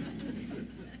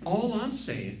 All I'm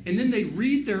saying, and then they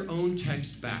read their own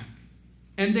text back.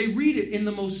 And they read it in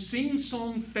the most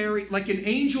sing-song fairy, like an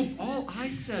angel. All I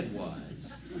said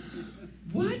was,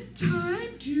 what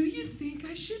time do you think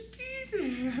I should be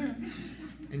there?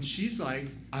 And she's like,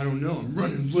 I don't know, I'm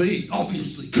running late,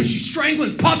 obviously, because she's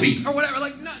strangling puppies or whatever.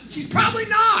 Like, no, she's probably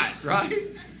not,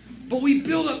 right? But we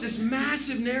build up this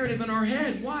massive narrative in our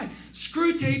head. Why?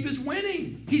 Screwtape is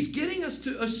winning. He's getting us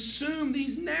to assume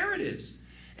these narratives.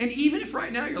 And even if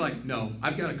right now you're like, no,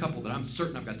 I've got a couple that I'm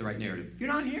certain I've got the right narrative.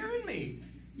 You're not hearing me.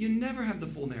 You never have the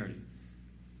full narrative.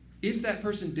 If that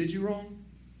person did you wrong,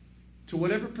 to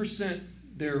whatever percent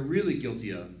they're really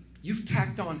guilty of, you've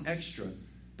tacked on extra.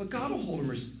 But God will hold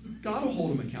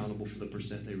them accountable for the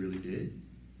percent they really did.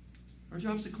 Our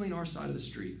job is to clean our side of the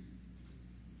street.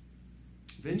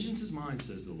 Vengeance is mine,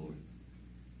 says the Lord.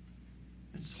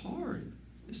 It's hard.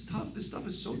 It's tough. This stuff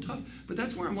is so tough. But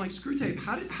that's where I'm like, Screwtape,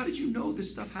 how did you know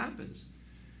this stuff happens?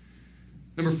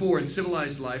 Number 4, in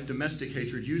civilized life, domestic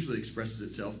hatred usually expresses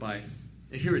itself by,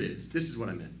 and here it is. This is what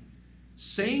I meant.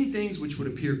 Saying things which would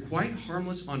appear quite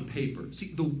harmless on paper.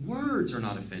 See, the words are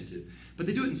not offensive, but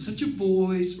they do it in such a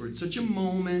voice or in such a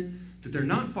moment that they're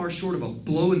not far short of a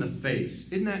blow in the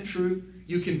face. Isn't that true?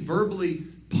 You can verbally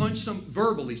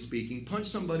speaking, punch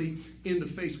somebody in the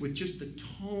face with just the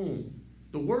tone.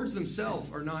 The words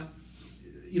themselves are not,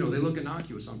 they look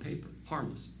innocuous on paper,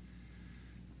 harmless.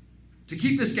 To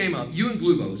keep this game up, you and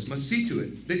Glubos must see to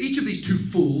it that each of these two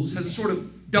fools has a sort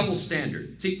of double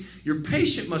standard. See, your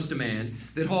patient must demand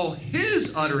that all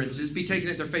his utterances be taken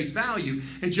at their face value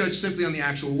and judged simply on the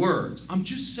actual words. I'm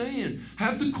just saying,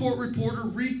 have the court reporter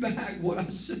read back what I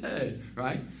said,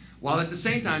 right? While at the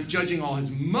same time judging all his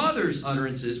mother's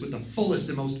utterances with the fullest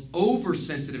and most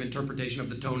oversensitive interpretation of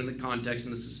the tone and the context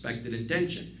and the suspected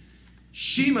intention.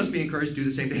 She must be encouraged to do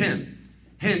the same to him.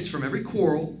 Hence, from every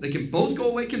quarrel, they can both go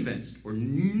away convinced, or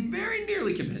very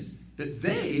nearly convinced, that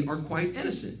they are quite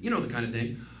innocent. You know the kind of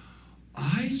thing.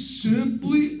 I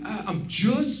simply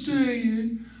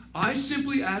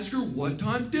ask her what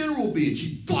time dinner will be, and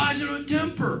she flies in a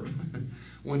temper.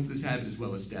 Once this habit is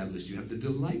well established, you have the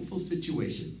delightful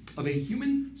situation of a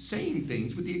human saying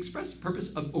things with the express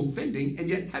purpose of offending and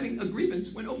yet having a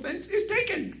grievance when offense is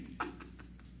taken.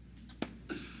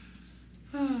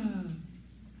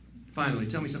 Finally,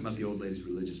 tell me something about the old lady's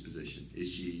religious position.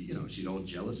 Is she, she's all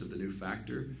jealous of the new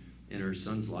factor in her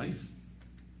son's life?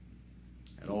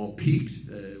 At all piqued,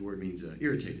 the word means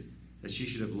irritated, that she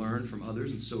should have learned from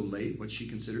others and so late what she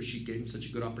considers she gave him such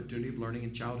a good opportunity of learning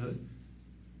in childhood.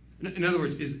 In other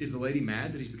words, is the lady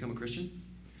mad that he's become a Christian?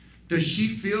 Does she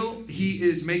feel he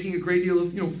is making a great deal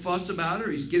of fuss about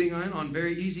her? He's getting in on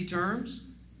very easy terms?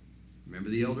 Remember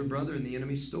the elder brother in the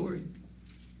enemy's story?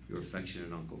 Your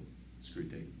affectionate uncle,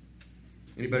 Screwtape.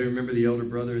 Anybody remember the elder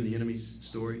brother in the enemy's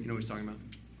story? You know what he's talking about?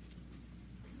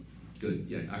 Good.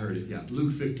 Yeah, I heard it. Yeah,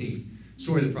 Luke 15,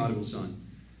 story of the prodigal son.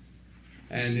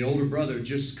 And the older brother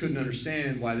just couldn't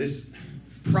understand why this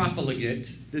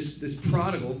profligate, this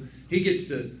prodigal, he gets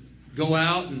to go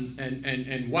out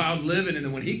and wild living, and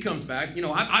then when he comes back,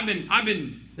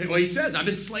 he says, I've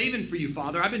been slaving for you,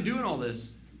 Father. I've been doing all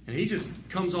this. And he just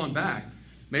comes on back.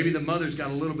 Maybe the mother's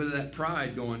got a little bit of that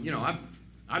pride going,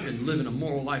 I've been living a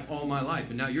moral life all my life,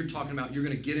 and now you're talking about you're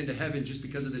going to get into heaven just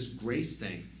because of this grace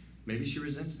thing. Maybe she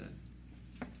resents that.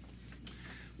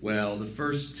 Well, the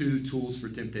first two tools for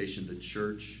temptation, the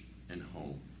church and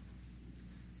home.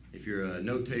 If you're a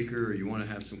note taker or you want to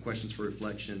have some questions for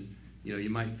reflection, you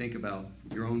might think about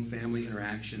your own family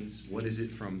interactions. What is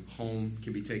it from home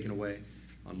can be taken away?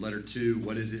 On letter 2,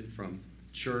 what is it from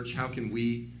church? How can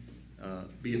we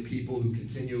be a people who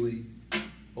continually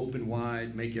open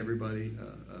wide, make everybody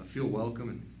feel welcome,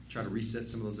 and try to reset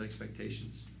some of those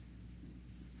expectations?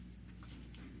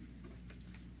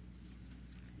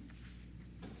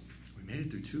 We made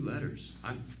it through 2 letters.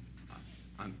 I'm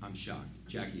shocked.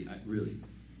 Jackie, I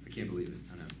can't believe it.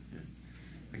 I know. Yeah.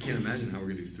 I can't imagine how we're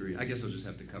going to do 3. I guess I'll just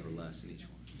have to cover less in each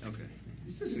one. Okay.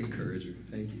 This is an encourager.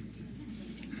 Thank you.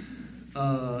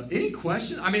 Any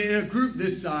questions? I mean, in a group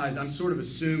this size, I'm sort of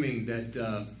assuming that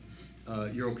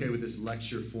you're okay with this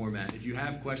lecture format. If you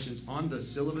have questions on the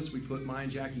syllabus, we put mine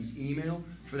and Jackie's email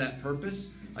for that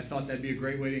purpose. I thought that'd be a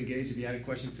great way to engage. If you had a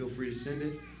question, feel free to send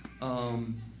it.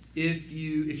 If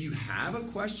you have a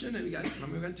question, and we've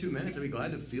got 2 minutes, I'd be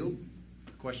glad to field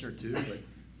a question or two, but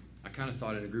I kind of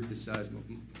thought in a group this size,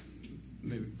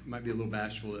 maybe might be a little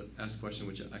bashful to ask a question,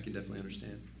 which I can definitely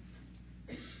understand.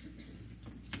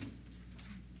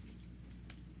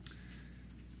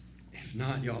 If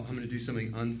not, y'all, I'm going to do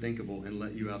something unthinkable and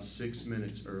let you out 6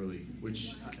 minutes early,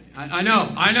 which I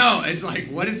know. It's like,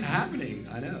 what is happening?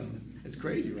 I know. It's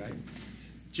crazy, right?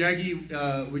 Jackie,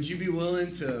 would you be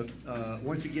willing to,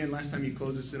 once again, last time you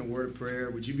closed us in a word of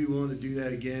prayer, would you be willing to do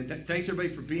that again? Thanks, everybody,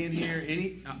 for being here.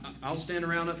 I'll stand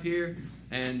around up here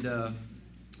and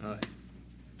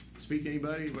speak to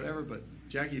anybody, whatever, but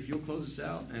Jackie, if you'll close us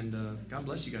out, and God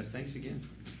bless you guys. Thanks again.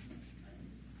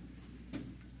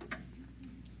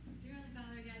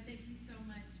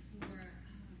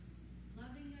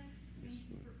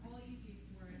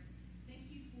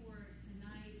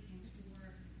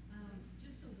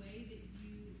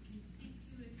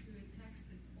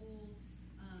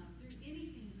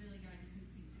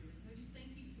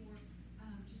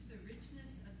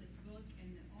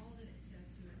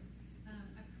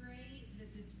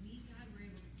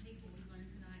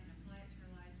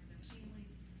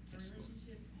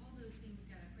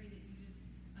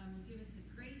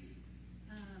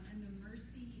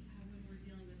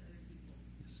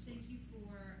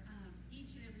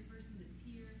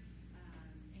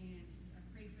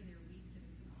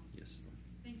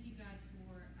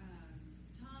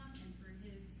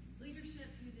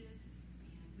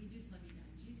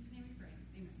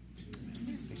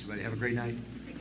 Have a great night.